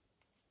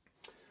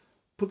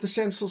put the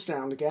stencils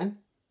down again,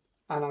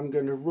 and I'm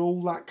going to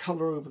roll that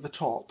colour over the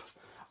top,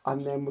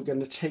 and then we're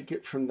going to take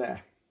it from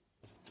there.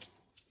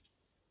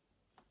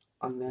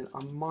 And then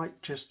I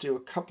might just do a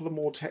couple of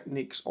more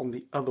techniques on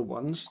the other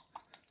ones.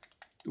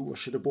 Ooh, I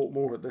should have bought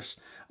more of this.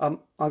 I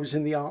was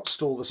in the art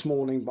store this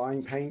morning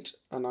buying paint,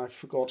 and I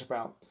forgot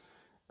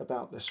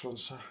about this one,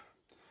 so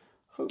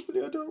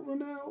hopefully I don't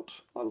run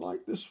out. I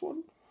like this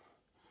one.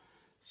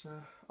 So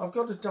I've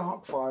got a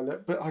dark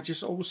violet, but I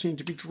just always seem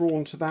to be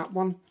drawn to that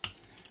one.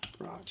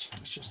 Right,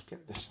 let's just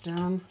get this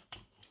down.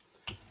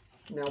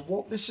 Now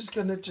what this is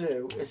going to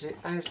do is it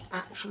is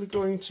actually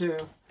going to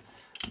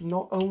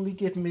not only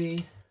give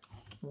me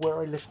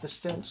where I lift the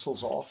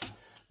stencils off,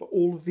 but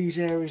all of these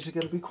areas are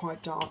going to be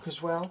quite dark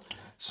as well.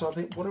 So I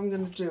think what I'm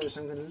going to do is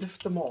I'm going to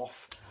lift them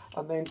off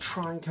and then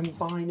try and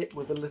combine it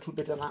with a little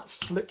bit of that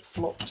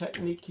flip-flop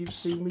technique you've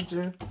seen me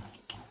do.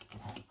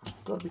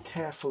 I've got to be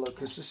careful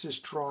because this is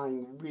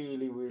drying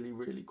really, really,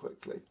 really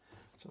quickly.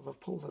 So if I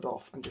pull that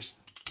off and just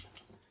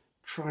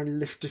try and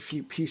lift a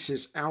few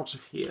pieces out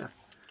of here.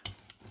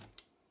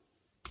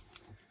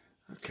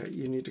 Okay,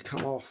 you need to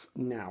come off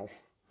now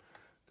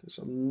because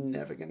I'm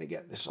never going to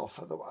get this off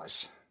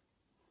otherwise.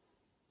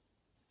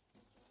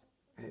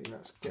 Okay,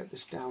 let's get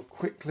this down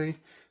quickly.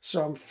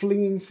 So I'm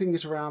flinging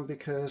things around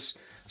because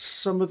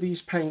some of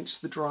these paints,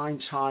 the drying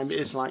time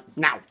is like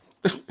now.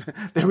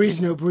 There is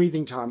no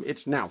breathing time.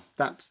 It's now.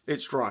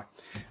 It's dry.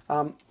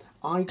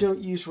 I don't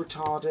use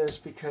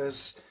retarders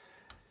because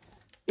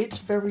it's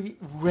very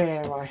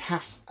rare I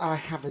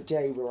have a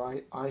day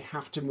where I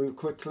have to move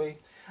quickly.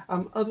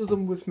 Other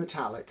than with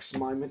metallics,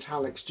 my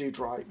metallics do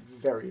dry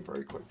very,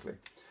 very quickly.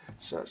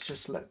 So let's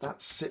just let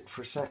that sit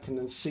for a second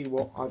and see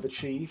what I've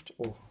achieved,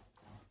 or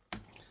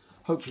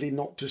hopefully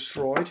not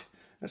destroyed.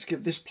 Let's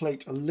give this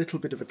plate a little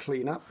bit of a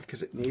clean up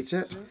because it needs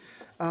it.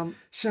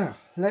 So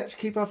let's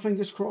keep our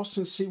fingers crossed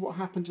and see what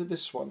happened to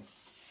this one.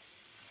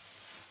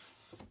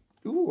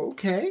 Ooh,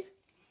 okay.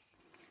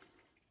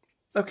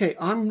 Okay,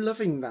 I'm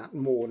loving that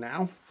more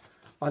now.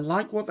 I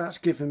like what that's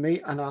given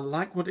me, and I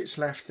like what it's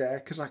left there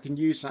because I can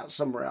use that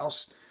somewhere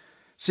else.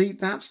 See,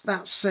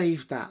 that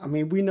saved that. I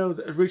mean, we know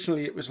that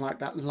originally it was like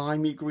that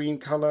limey green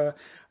colour,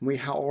 and we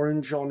had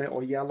orange on it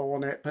or yellow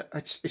on it, but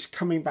it's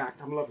coming back.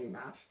 I'm loving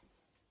that.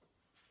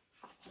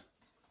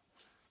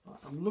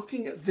 I'm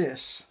looking at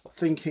this,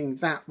 thinking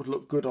that would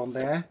look good on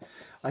there.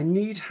 I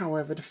need,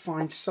 however, to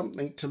find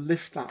something to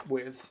lift that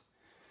with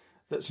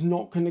that's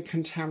not going to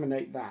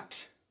contaminate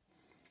that.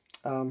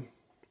 I'm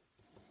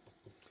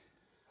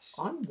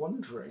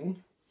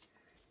wondering,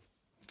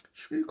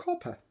 should we do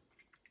copper?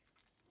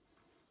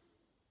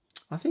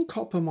 I think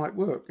copper might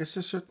work. I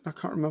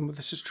can't remember if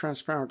this is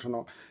transparent or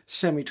not.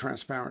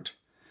 Semi-transparent.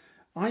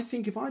 I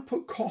think if I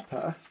put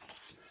copper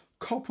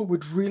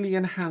would really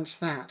enhance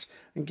that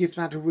and give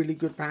that a really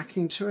good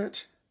backing to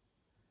it.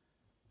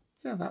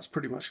 Yeah, that's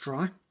pretty much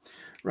dry.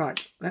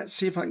 Right, let's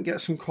see if I can get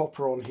some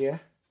copper on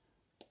here.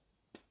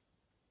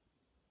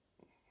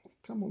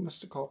 Come on,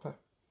 Mr. Copper.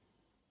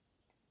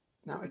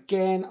 Now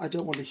again, I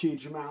don't want a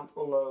huge amount,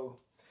 although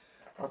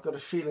I've got a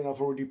feeling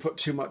I've already put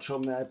too much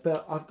on there,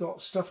 but I've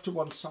got stuff to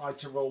one side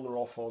to roll her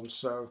off on,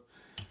 so,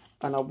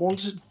 and I want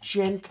to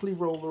gently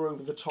roll her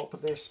over the top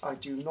of this. I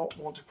do not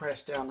want to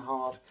press down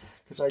hard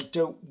because I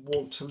don't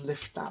want to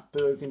lift that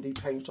burgundy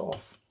paint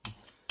off.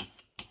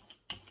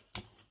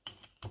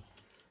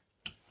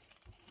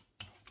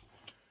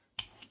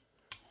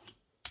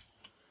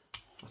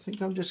 I think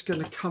I'm just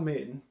going to come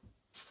in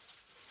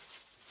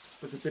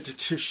with a bit of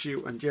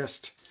tissue and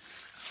just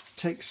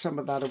take some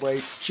of that away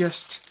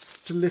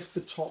just to lift the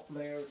top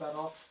layer of that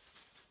off.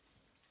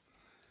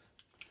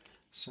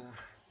 So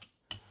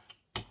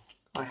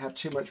I had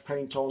too much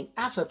paint on,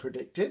 as I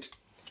predicted,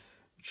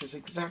 which is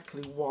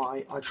exactly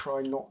why I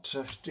try not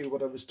to do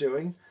what I was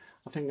doing.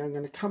 I think I'm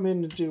going to come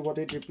in and do what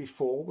I did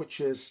before,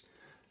 which is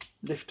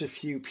lift a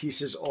few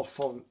pieces off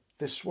on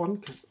this one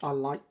because I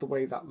like the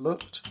way that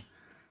looked.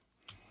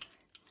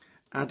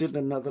 Added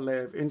another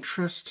layer of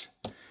interest.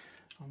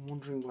 I'm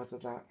wondering whether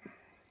that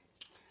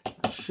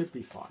should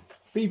be fine.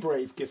 Be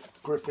brave,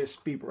 Griffiths,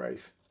 be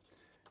brave.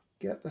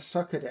 Get the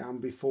sucker down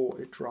before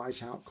it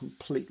dries out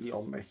completely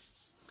on me.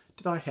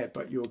 Did I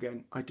headbutt you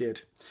again? I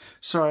did.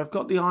 So I've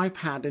got the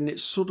iPad and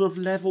it's sort of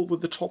level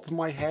with the top of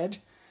my head.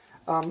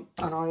 And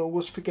I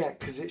always forget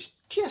because it's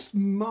just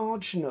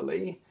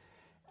marginally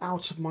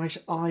out of my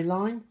eye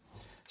line.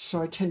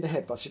 So I tend to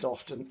headbutt it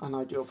often, and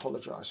I do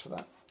apologise for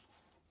that.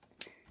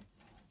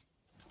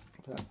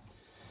 But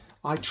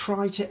I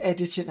try to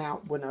edit it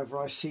out whenever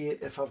I see it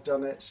if I've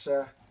done it.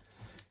 So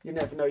you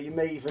never know, you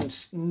may even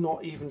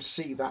not even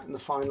see that in the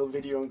final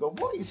video and go,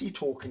 what is he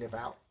talking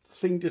about?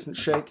 Thing didn't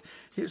shake.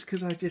 It's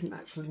because I didn't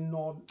actually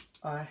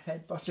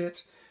headbutt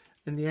it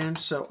in the end.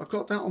 So I've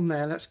got that on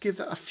there. Let's give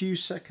that a few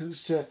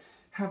seconds to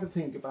have a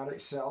think about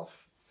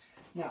itself.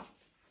 Now,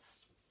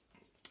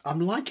 I'm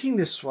liking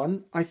this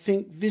one. I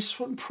think this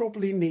one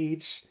probably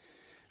needs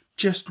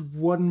just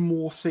one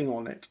more thing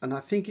on it. And I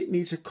think it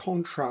needs a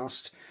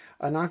contrast.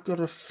 And I've got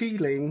a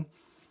feeling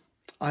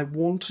I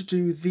want to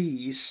do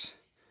these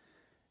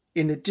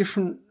in a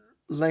different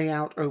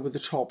layout over the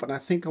top. And I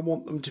think I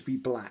want them to be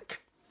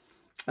black.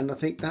 And I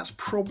think that's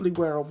probably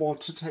where I want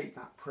to take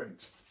that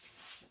print.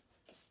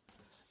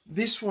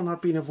 This one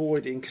I've been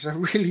avoiding because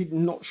I'm really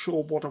not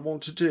sure what I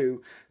want to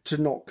do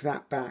to knock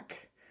that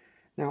back.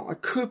 Now I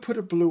could put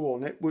a blue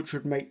on it, which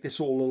would make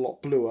this all a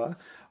lot bluer.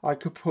 I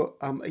could put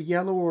a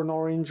yellow or an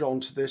orange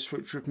onto this,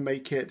 which would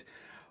make it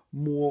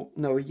more,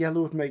 no, a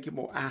yellow would make it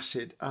more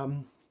acid.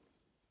 An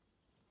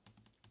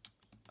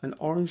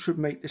orange would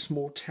make this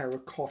more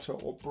terracotta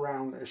or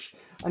brownish.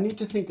 I need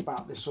to think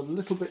about this a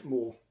little bit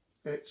more.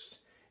 It's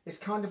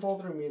kind of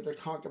bothering me that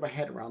I can't get my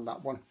head around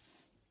that one.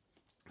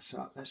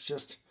 So let's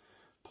just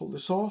pull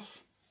this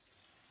off.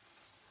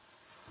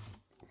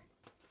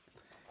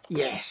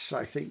 Yes,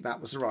 I think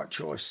that was the right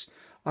choice.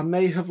 I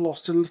may have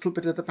lost a little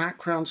bit of the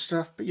background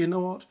stuff, but you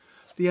know what?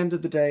 At the end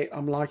of the day,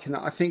 I'm liking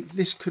it. I think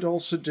this could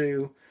also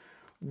do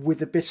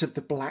with a bit of the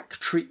black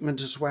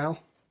treatment as well.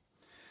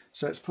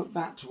 So let's put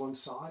that to one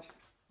side.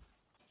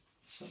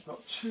 So I've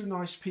got two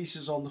nice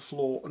pieces on the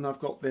floor, and I've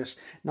got this.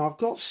 Now I've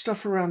got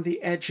stuff around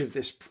the edge of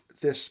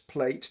this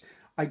plate.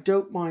 I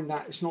don't mind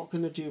that. It's not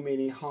going to do me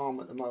any harm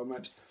at the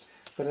moment,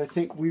 but I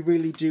think we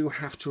really do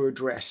have to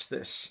address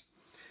this.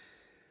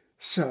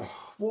 So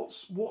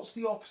what's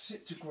the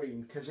opposite to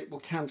green? Because it will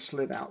cancel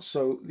it out.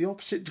 So the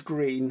opposite to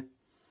green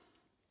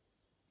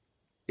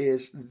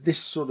is this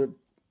sort of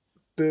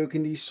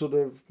burgundy, sort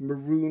of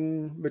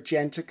maroon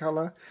magenta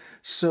colour.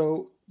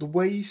 So the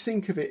way you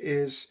think of it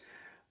is,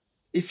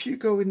 if you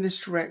go in this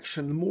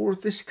direction, the more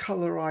of this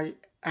colour I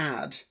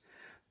add,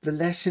 the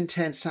less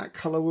intense that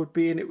colour would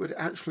be, and it would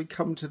actually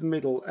come to the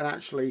middle and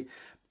actually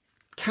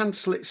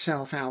cancel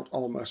itself out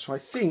almost. So I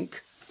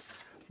think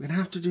we're going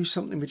to have to do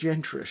something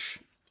magenta-ish,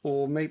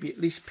 or maybe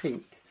at least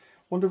pink.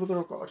 Wonder whether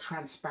I've got a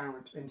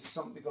transparent in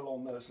something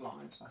along those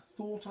lines. I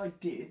thought I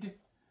did.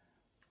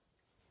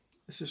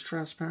 This is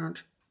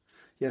transparent.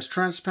 Yes,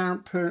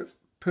 transparent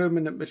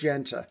permanent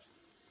magenta.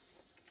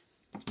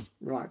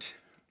 Right.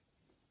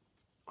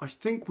 I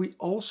think we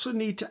also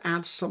need to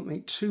add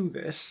something to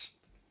this,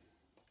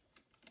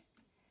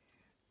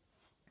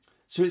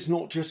 so it's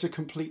not just a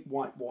complete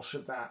whitewash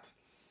of that.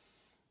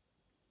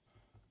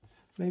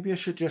 Maybe I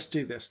should just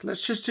do this.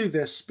 Let's just do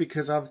this,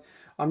 because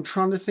I'm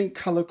trying to think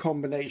colour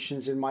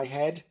combinations in my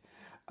head,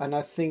 and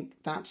I think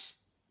that's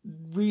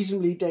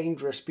reasonably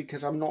dangerous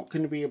because I'm not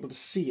going to be able to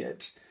see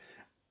it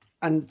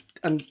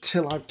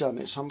until I've done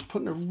it. So I'm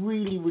putting a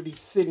really, really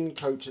thin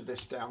coat of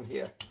this down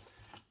here.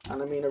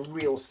 And I mean a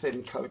real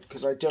thin coat,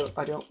 because I don't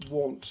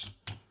want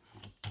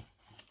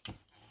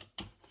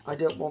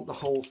the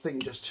whole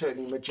thing just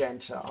turning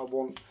magenta. I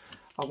want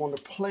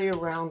to play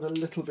around a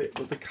little bit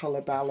with the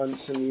colour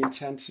balance and the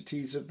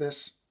intensities of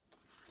this.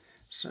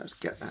 So let's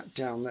get that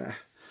down there.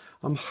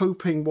 I'm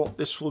hoping what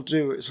this will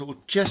do is it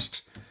will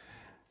just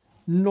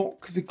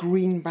knock the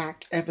green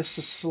back ever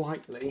so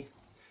slightly,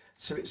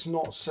 so it's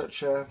not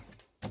such a,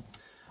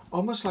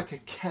 almost like a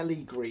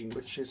Kelly green,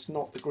 which is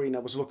not the green I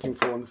was looking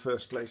for in the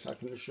first place, I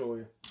can assure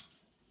you.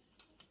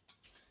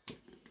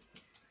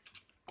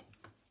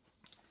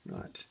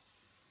 Right.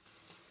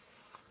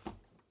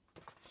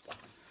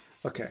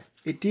 Okay,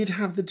 it did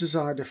have the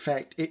desired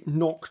effect. It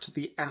knocked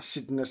the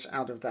acidness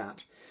out of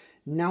that.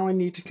 Now I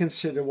need to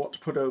consider what to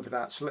put over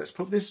that. So let's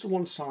put this to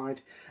one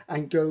side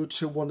and go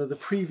to one of the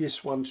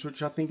previous ones,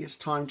 which I think it's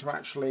time to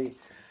actually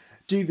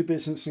do the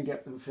business and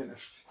get them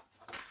finished.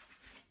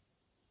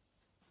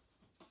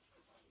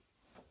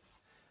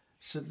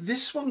 So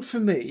this one for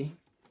me,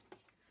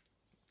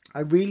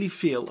 I really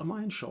feel, am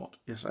I in shot?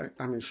 Yes,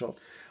 I'm in shot.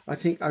 I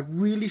think I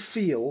really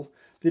feel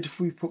that if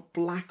we put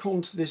black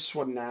onto this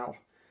one now,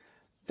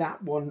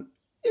 that one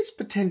is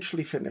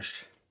potentially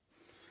finished.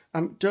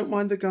 Don't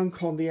mind the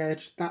gunk on the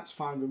edge, that's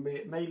fine with me.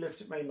 It may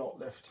lift, it may not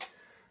lift.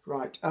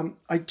 Right,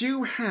 I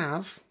do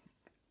have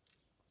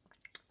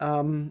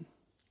Deco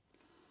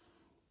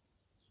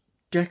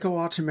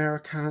Art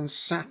American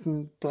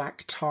satin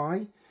black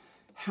tie.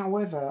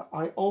 However,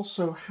 I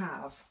also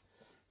have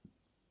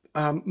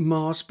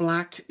Mars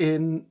Black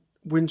in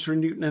Winsor &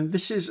 Newton, and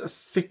this is a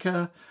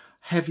thicker,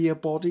 heavier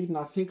bodied, and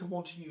I think I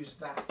want to use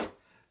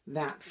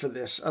that for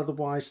this.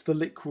 Otherwise, the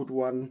liquid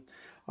one,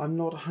 I'm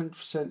not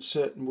 100%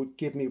 certain would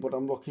give me what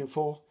I'm looking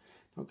for.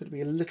 I'm going to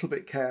be a little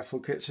bit careful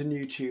because it's a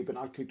new tube and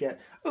I could get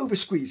over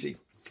squeezy.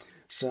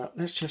 So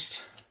let's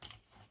just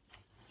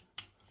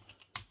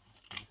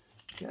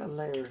get a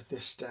layer of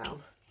this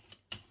down.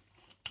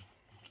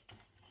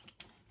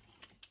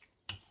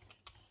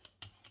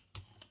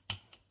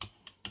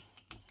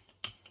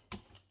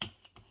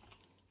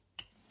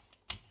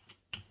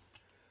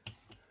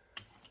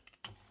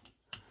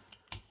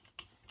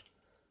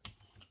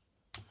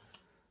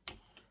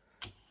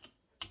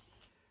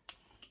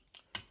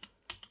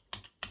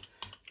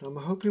 I'm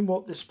hoping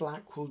what this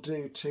black will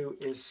do too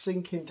is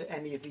sink into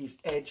any of these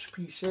edge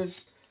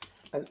pieces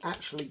and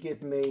actually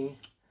give me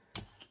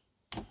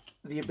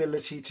the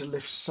ability to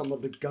lift some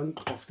of the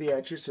gunk off the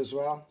edges as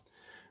well.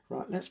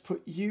 Right, let's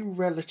put you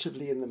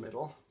relatively in the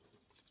middle,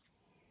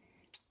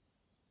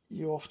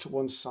 you off to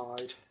one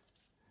side,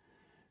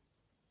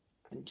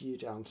 and you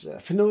down to there.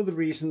 For no other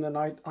reason than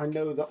I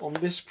know that on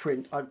this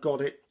print I've got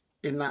it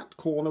in that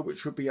corner,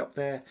 which would be up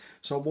there,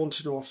 so I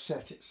wanted to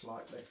offset it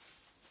slightly.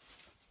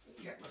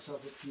 Get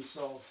myself a piece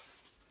of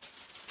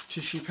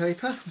tissue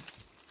paper.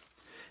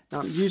 Now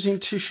I'm using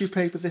tissue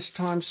paper this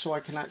time so I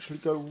can actually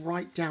go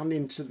right down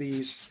into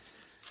these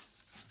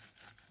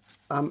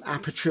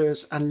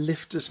apertures and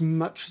lift as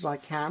much as I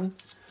can.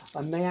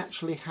 I may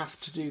actually have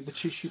to do the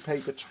tissue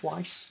paper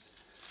twice,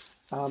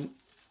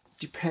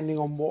 depending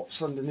on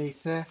what's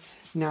underneath there.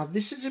 Now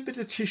this is a bit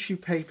of tissue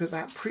paper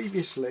that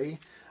previously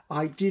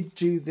I did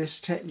do this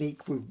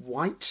technique with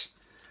white,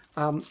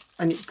 and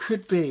it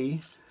could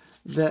be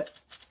that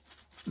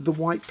the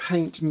white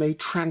paint may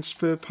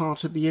transfer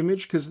part of the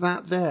image, because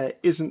that there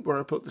isn't where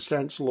I put the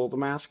stencil or the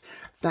mask.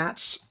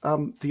 That's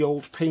the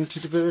old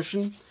painted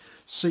version.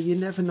 So you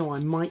never know, I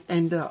might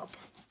end up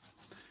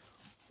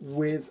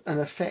with an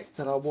effect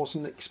that I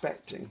wasn't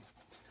expecting.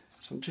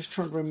 So I'm just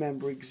trying to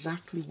remember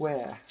exactly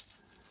where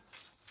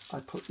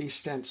I put these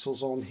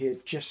stencils on here,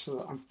 just so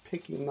that I'm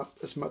picking up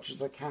as much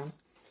as I can.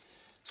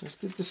 So let's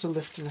give this a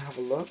lift and have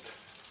a look.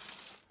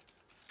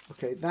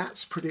 Okay,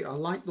 that's pretty, I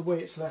like the way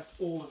it's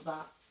left all of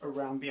that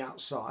around the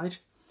outside.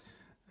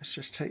 Let's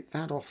just take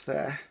that off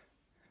there.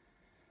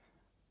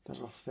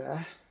 That off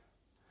there.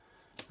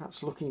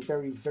 That's looking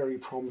very, very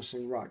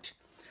promising. Right.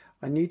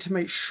 I need to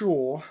make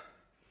sure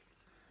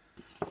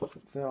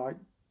that I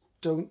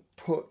don't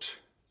put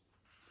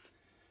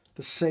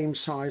the same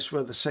size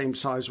where the same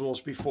size was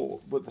before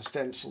with the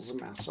stencils and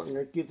masks. So I'm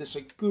going to give this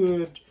a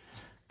good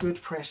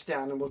press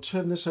down, and we'll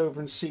turn this over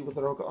and see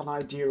whether I've got an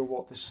idea of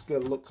what this is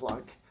going to look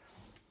like.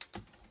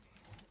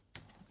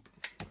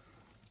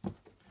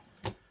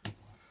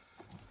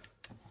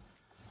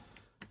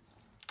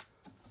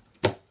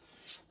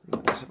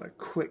 Let's have a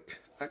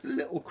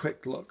little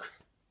quick look.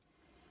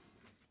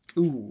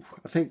 Ooh,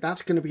 I think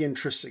that's going to be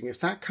interesting. If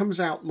that comes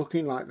out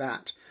looking like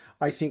that,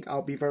 I think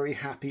I'll be very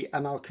happy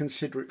and I'll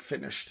consider it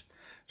finished.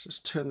 So let's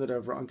turn that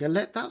over. I'm going to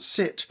let that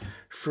sit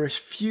for a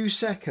few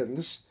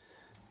seconds,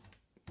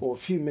 or a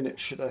few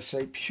minutes should I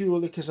say,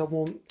 purely because I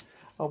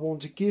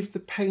want to give the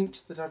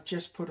paint that I've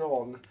just put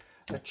on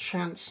a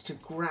chance to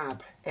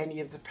grab any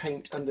of the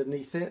paint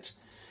underneath it.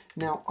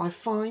 Now I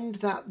find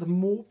that the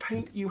more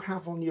paint you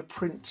have on your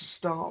print to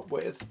start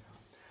with,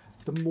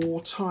 the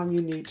more time you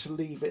need to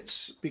leave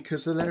it,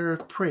 because a layer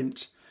of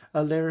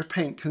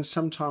paint can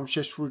sometimes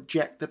just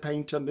reject the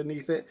paint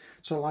underneath it.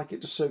 So I like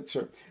it to soak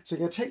through. So I'm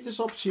going to take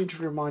this opportunity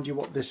to remind you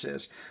what this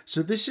is.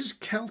 So this is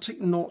Celtic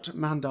Knot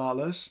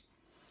Mandalas,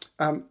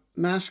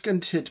 mask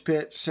and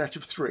tidbit set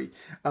of 3.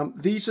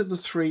 These are the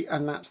 3,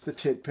 and that's the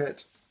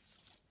tidbit.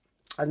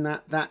 And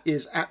that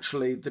is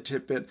actually the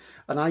tidbit.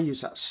 And I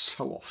use that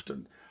so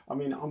often. I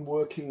mean, I'm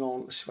working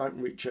on, let's see if I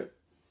can reach it.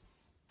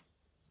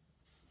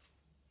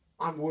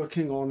 I'm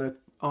working on an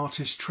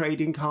artist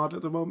trading card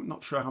at the moment.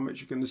 Not sure how much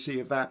you're going to see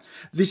of that.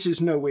 This is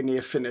nowhere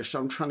near finished.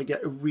 I'm trying to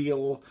get a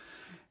real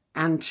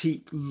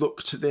antique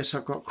look to this.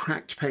 I've got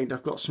cracked paint.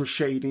 I've got some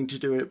shading to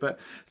do it. But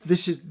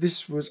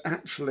this was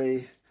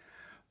actually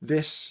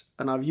this,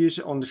 and I've used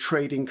it on the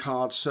trading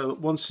card. So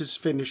once it's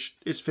finished,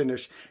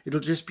 it'll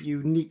just be a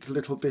unique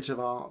little bit of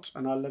art,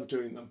 and I love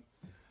doing them.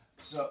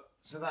 So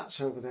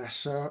that's over there.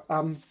 So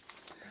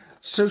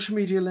social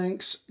media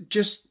links,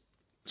 just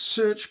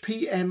search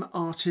PM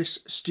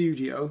Artist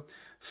Studio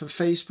for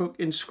Facebook,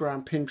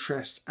 Instagram,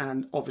 Pinterest,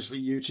 and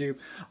obviously YouTube.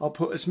 I'll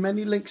put as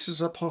many links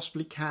as I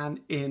possibly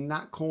can in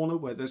that corner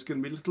where there's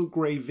going to be a little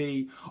grey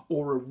V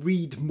or a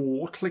read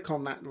more. Click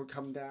on that and it'll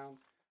come down.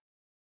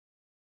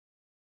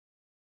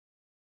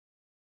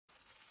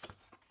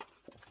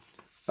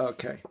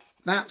 Okay,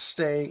 that's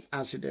staying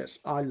as it is.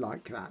 I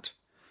like that.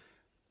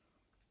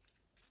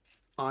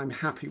 I'm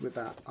happy with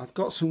that. I've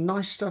got some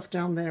nice stuff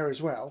down there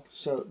as well.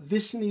 So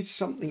this needs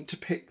something to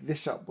pick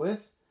this up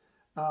with.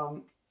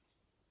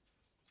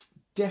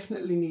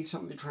 Definitely need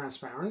something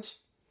transparent.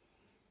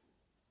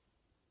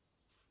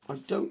 I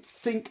don't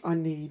think I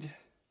need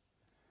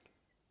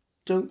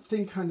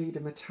a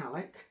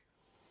metallic.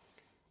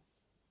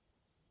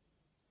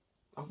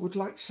 I would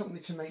like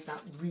something to make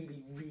that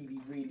really, really,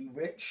 really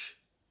rich.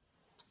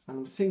 And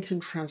I'm thinking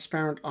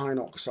transparent iron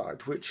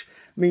oxide, which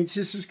means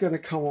this is going to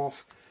come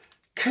off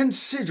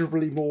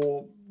considerably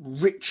more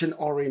rich and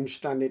orange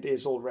than it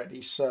is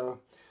already. So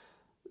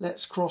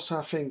let's cross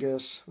our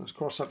fingers. Let's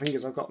cross our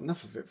fingers. I've got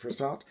enough of it for a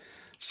start.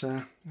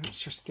 So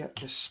let's just get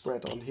this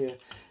spread on here.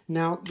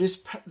 Now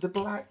the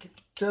black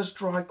does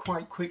dry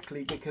quite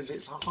quickly because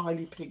it's a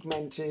highly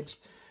pigmented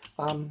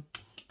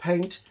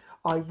paint.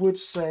 I would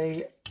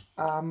say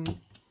the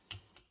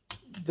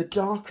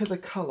darker the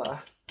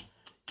colour,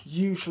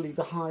 usually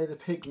the higher the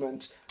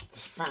pigment, the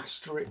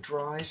faster it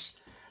dries.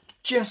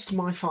 Just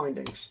my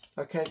findings.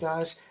 Okay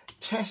guys,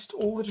 test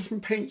all the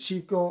different paints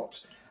you've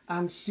got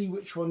and see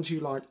which ones you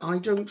like. I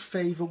don't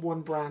favour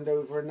one brand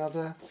over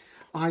another.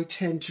 I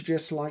tend to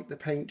just like the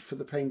paint for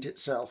the paint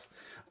itself.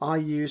 I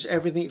use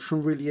everything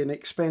from really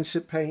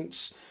inexpensive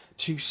paints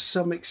to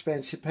some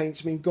expensive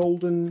paints. I mean,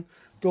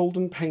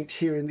 golden paint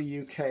here in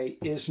the UK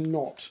is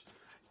not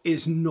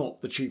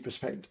the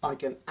cheapest paint. I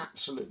can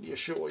absolutely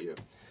assure you.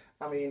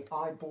 I mean,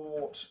 I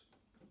bought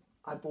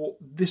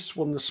this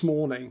one this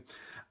morning,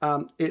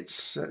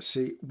 It's, let's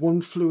see,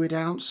 1 fluid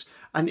ounce,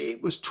 and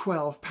it was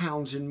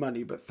 £12 in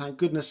money, but thank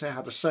goodness I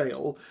had a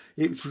sale.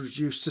 It was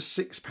reduced to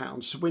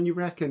 £6. So when you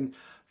reckon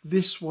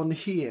this one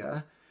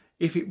here,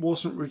 if it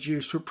wasn't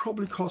reduced, would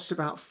probably cost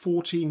about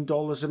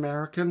 $14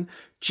 American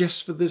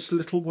just for this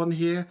little one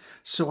here.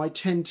 So I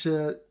tend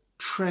to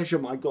treasure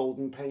my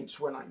golden paints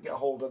when I can get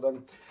hold of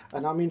them.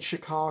 And I'm in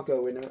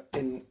Chicago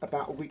in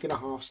about a week and a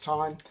half's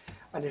time.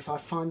 And if I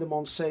find them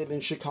on sale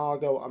in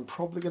Chicago, I'm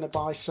probably going to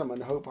buy some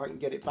and hope I can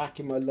get it back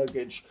in my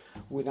luggage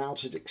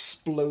without it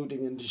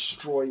exploding and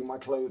destroying my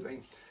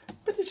clothing.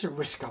 But it's a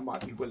risk I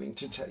might be willing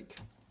to take.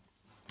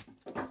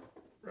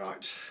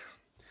 Right.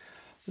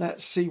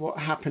 Let's see what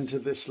happened to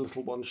this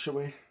little one, shall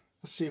we?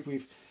 Let's see if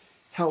we've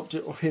helped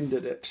it or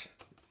hindered it.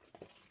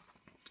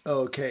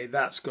 Okay,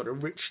 that's got a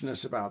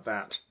richness about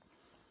that.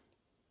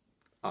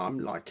 I'm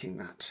liking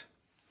that.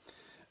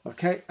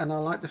 Okay, and I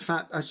like the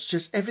fact it's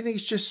just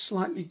everything's just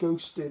slightly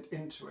ghosted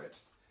into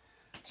it.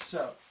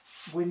 So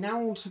we're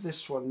now onto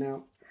this one.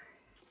 Now,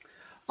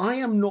 I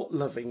am not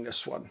loving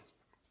this one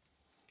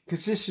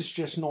because this is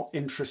just not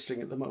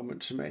interesting at the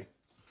moment to me.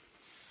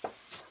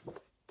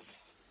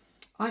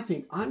 I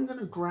think I'm going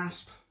to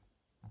grasp.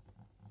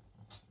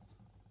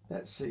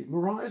 Let's see.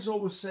 Mariah's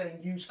always saying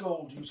use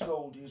gold, use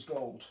gold, use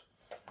gold,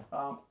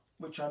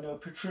 which I know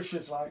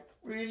Patricia's like,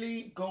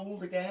 really,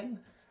 gold again?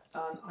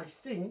 And I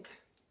think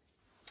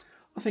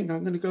I'm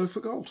going to go for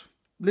gold.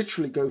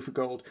 Literally go for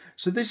gold.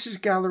 So this is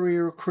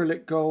Galleria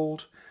acrylic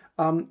gold.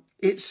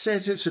 It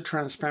says it's a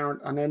transparent,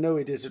 and I know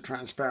it is a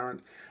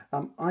transparent.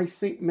 I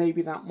think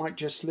maybe that might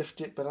just lift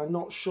it, but I'm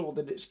not sure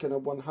that it's going to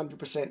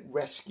 100%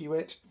 rescue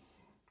it.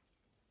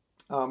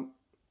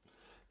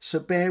 So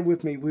bear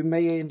with me. We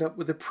may end up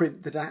with a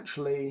print that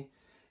actually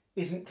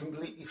isn't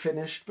completely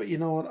finished, but you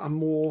know what?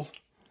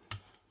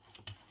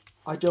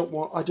 I don't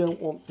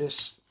want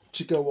this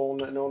to go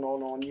on and on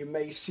and on. You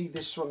may see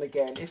this one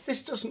again. If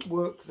this doesn't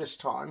work this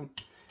time,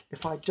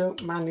 if I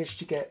don't manage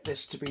to get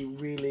this to be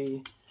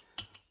really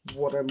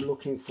what I'm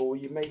looking for,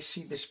 you may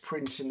see this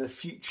print in the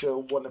future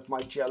one of my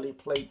Gelli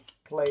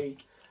play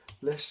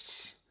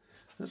lists.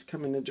 Let's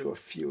come in and do a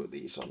few of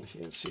these on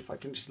here and see if I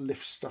can just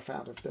lift stuff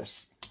out of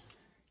this.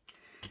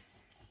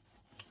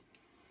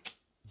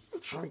 I'll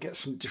try and get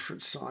some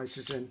different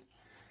sizes in.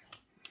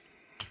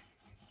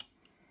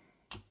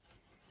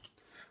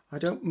 I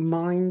don't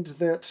mind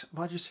that. Have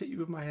I just hit you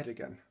with my head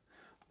again?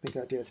 I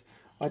think I did.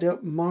 I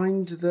don't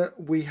mind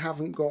that we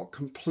haven't got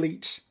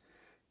complete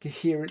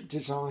coherent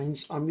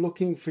designs. I'm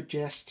looking for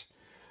just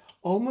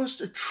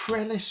almost a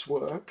trellis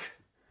work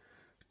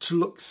to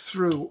look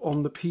through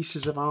on the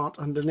pieces of art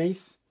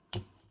underneath.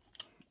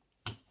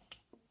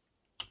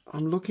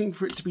 I'm looking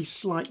for it to be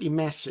slightly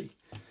messy,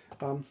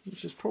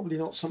 which is probably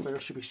not something I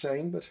should be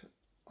saying, but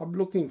I'm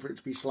looking for it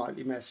to be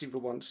slightly messy for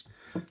once.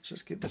 So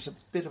let's give this a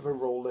bit of a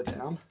roller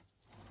down.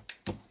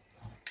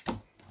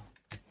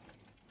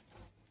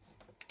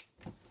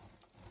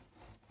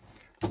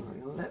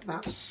 I'll let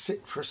that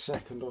sit for a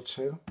second or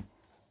two.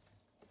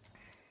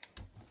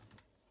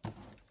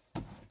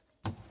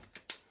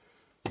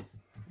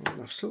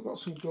 And I've still got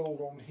some gold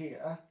on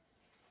here.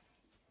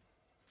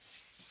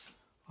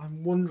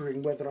 I'm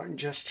wondering whether I can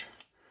just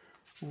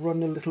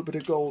run a little bit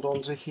of gold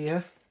onto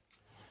here,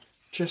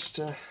 just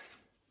to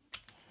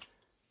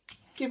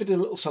give it a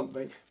little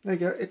something. There you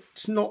go.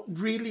 It's not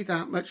really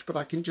that much, but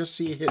I can just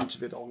see a hint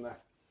of it on there.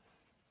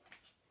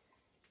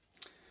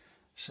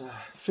 So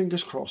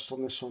fingers crossed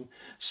on this one.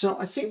 So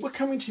I think we're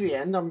coming to the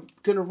end. I'm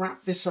going to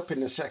wrap this up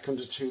in a second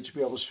or two, to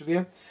be honest with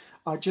you.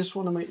 I just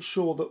want to make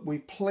sure that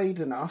we've played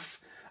enough.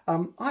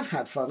 I've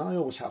had fun. I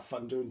always have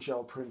fun doing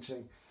gel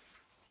printing.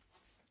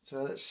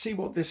 So let's see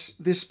what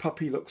this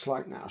puppy looks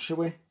like now, shall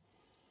we?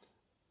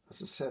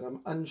 As I said,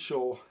 I'm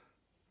unsure.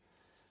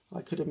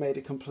 I could have made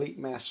a complete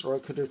mess, or I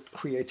could have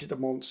created a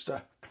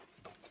monster.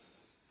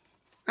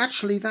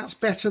 Actually, that's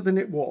better than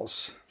it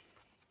was.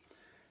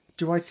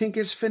 Do I think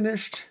it's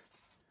finished?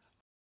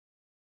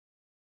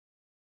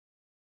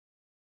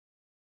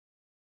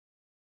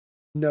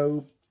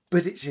 No,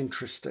 but it's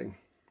interesting.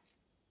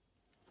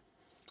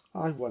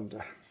 I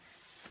wonder.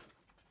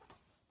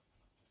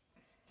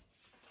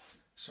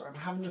 So I'm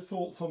having a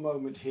thoughtful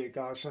moment here,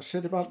 guys. I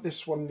said about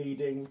this one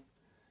needing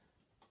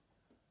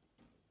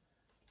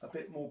a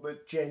bit more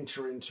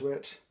magenta into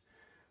it.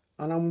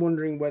 And I'm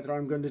wondering whether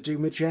I'm going to do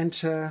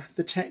magenta,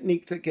 the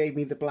technique that gave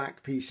me the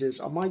black pieces.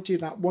 I might do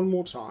that one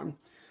more time.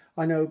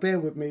 I know, bear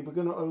with me, we're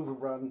going to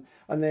overrun.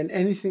 And then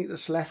anything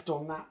that's left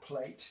on that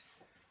plate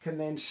can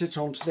then sit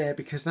onto there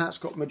because that's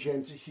got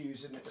magenta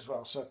hues in it as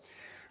well. So,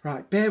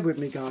 right, bear with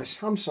me, guys.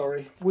 I'm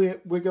sorry, we're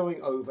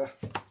going over.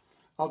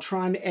 I'll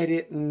try and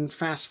edit and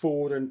fast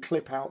forward and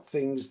clip out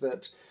things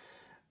that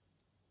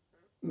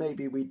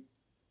maybe we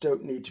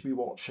don't need to be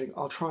watching.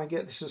 I'll try and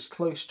get this as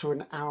close to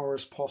an hour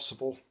as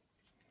possible.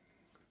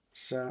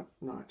 So,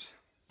 right.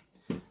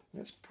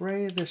 Let's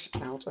bray this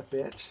out a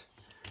bit.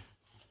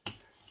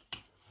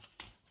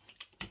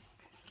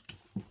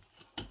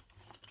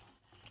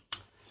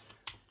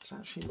 This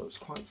actually looks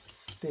quite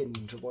thin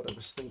to what I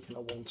was thinking I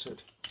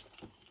wanted.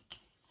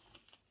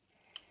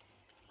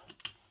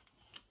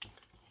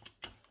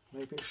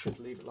 maybe I should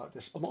leave it like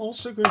this. I'm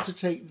also going to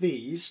take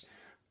these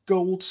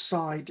gold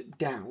side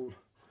down,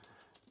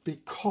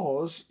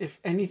 because if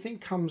anything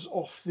comes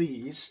off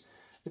these,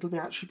 it'll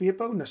actually be a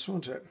bonus,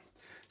 won't it?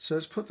 So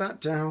let's put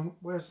that down.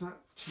 Where's that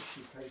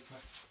tissue paper?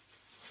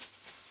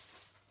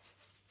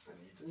 I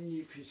need a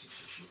new piece of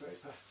tissue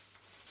paper.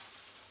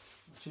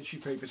 My tissue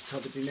paper is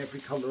covered in every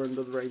colour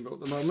under the rainbow at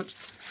the moment.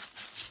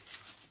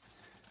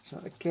 So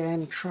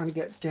again, trying to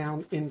get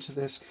down into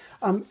this.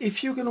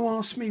 If you're going to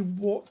ask me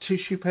what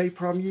tissue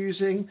paper I'm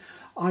using,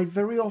 I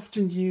very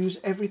often use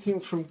everything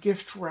from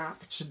gift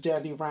wrap to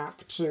deli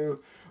wrap to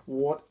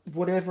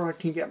whatever I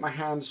can get my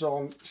hands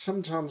on.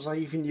 Sometimes I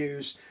even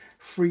use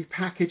free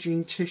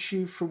packaging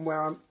tissue from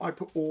where I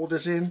put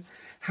orders in.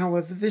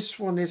 However, this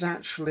one is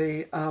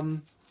actually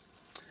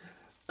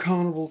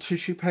Carnival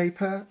tissue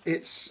paper.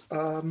 It's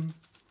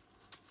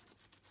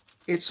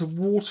a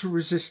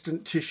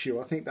water-resistant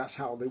tissue. I think that's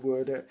how they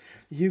word it.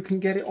 You can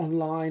get it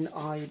online.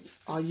 I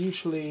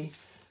usually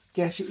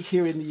get it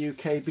here in the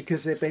UK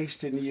because they're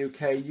based in the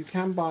UK. You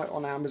can buy it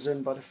on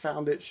Amazon, but I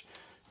found it's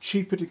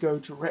cheaper to go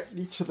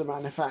directly to the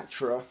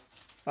manufacturer,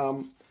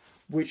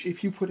 which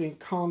if you put in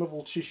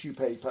Carnival tissue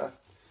paper,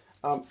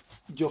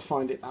 you'll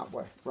find it that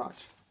way.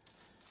 Right.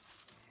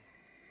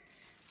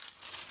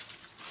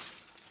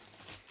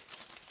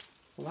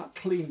 Well, that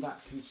cleaned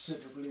that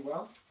considerably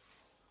well.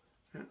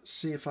 Let's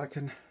see if I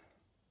can...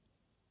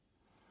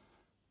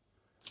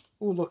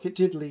 Oh, look, it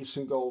did leave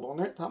some gold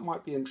on it. That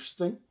might be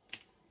interesting.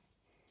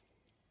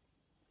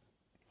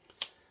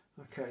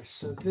 Okay,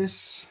 so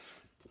this,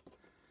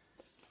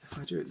 if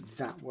I do it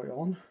that way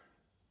on,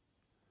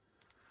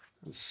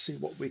 and see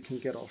what we can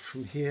get off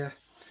from here.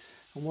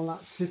 And while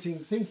that's sitting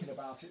thinking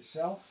about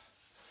itself,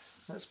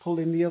 let's pull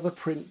in the other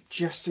print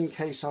just in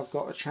case I've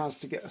got a chance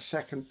to get a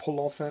second pull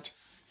off it.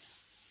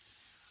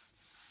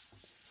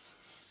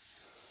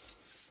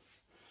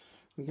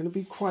 I'm going to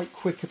be quite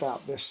quick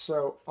about this,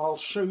 so I'll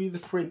show you the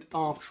print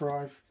after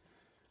I've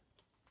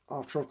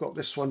got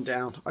this one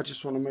down. I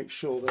just want to make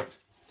sure that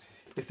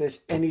if there's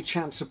any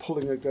chance of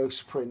pulling a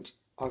ghost print,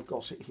 I've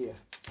got it here.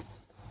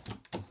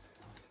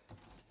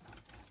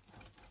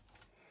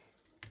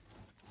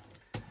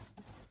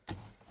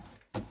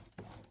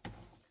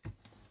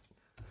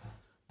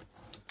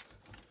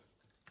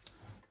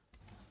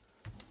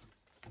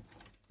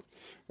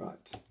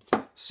 Right,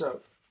 so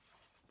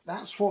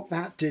that's what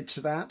that did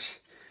to that.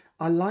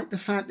 I like the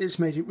fact that it's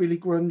made it really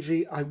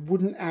grungy. I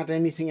wouldn't add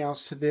anything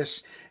else to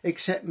this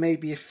except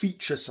maybe a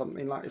feature,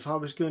 something like if I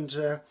was going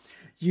to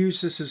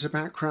use this as a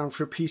background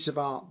for a piece of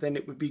art, then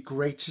it would be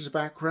great as a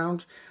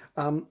background.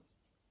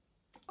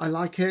 I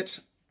like it.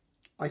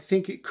 I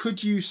think it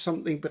could use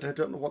something, but I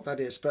don't know what that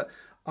is, but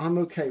I'm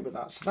okay with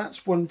that. So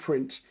that's one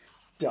print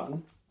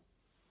done.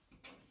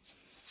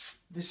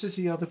 This is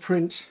the other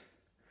print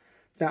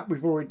that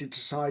we've already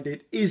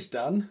decided is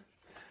done.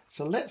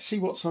 So let's see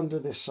what's under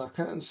this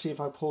sucker and see if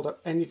I pulled up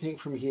anything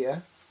from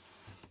here.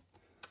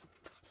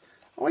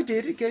 Oh, I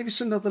did. It gave us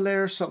another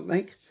layer of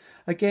something.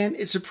 Again,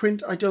 it's a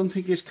print I don't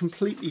think is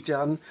completely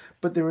done,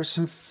 but there are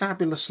some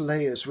fabulous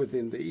layers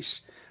within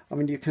these. I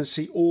mean, you can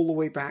see all the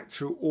way back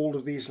through all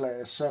of these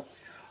layers. So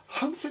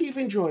hopefully you've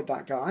enjoyed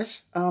that,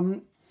 guys.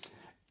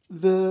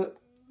 The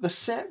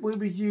set we'll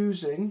be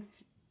using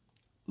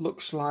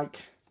looks like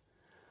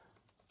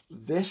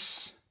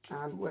this.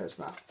 And where's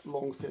that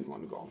long thin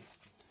one gone?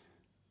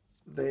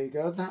 There you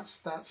go,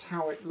 that's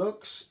how it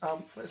looks.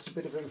 That's a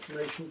bit of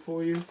information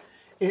for you.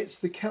 It's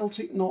the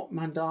Celtic knot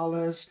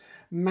mandalas,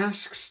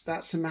 masks,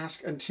 that's a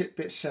mask and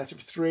tidbit set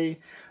of 3.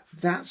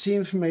 That's the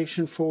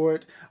information for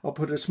it. I'll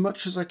put as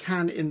much as I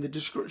can in the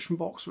description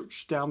box,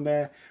 which is down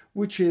there,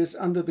 which is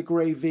under the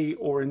grey V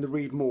or in the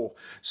read more.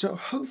 So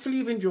hopefully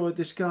you've enjoyed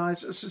this,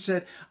 guys. As I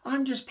said,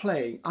 I'm just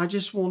playing. I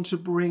just want to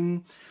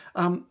bring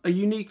a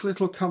unique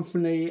little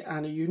company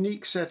and a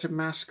unique set of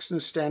masks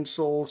and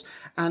stencils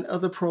and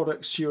other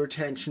products to your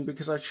attention,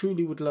 because I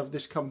truly would love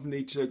this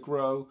company to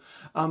grow.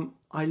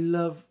 I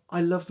love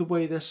the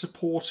way they're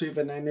supportive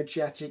and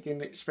energetic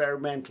and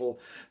experimental.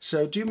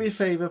 So do me a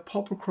favour,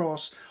 pop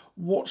across,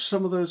 watch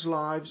some of those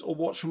lives or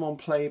watch them on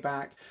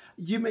playback.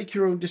 You make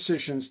your own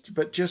decisions,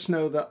 but just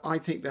know that I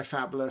think they're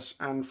fabulous.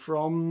 And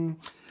from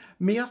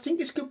me, I think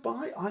it's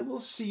goodbye. I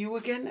will see you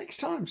again next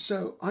time.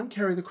 So I'm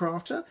Ceri the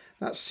Crafter.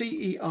 That's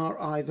Ceri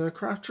the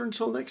Crafter.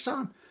 Until next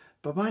time.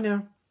 Bye-bye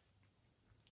now.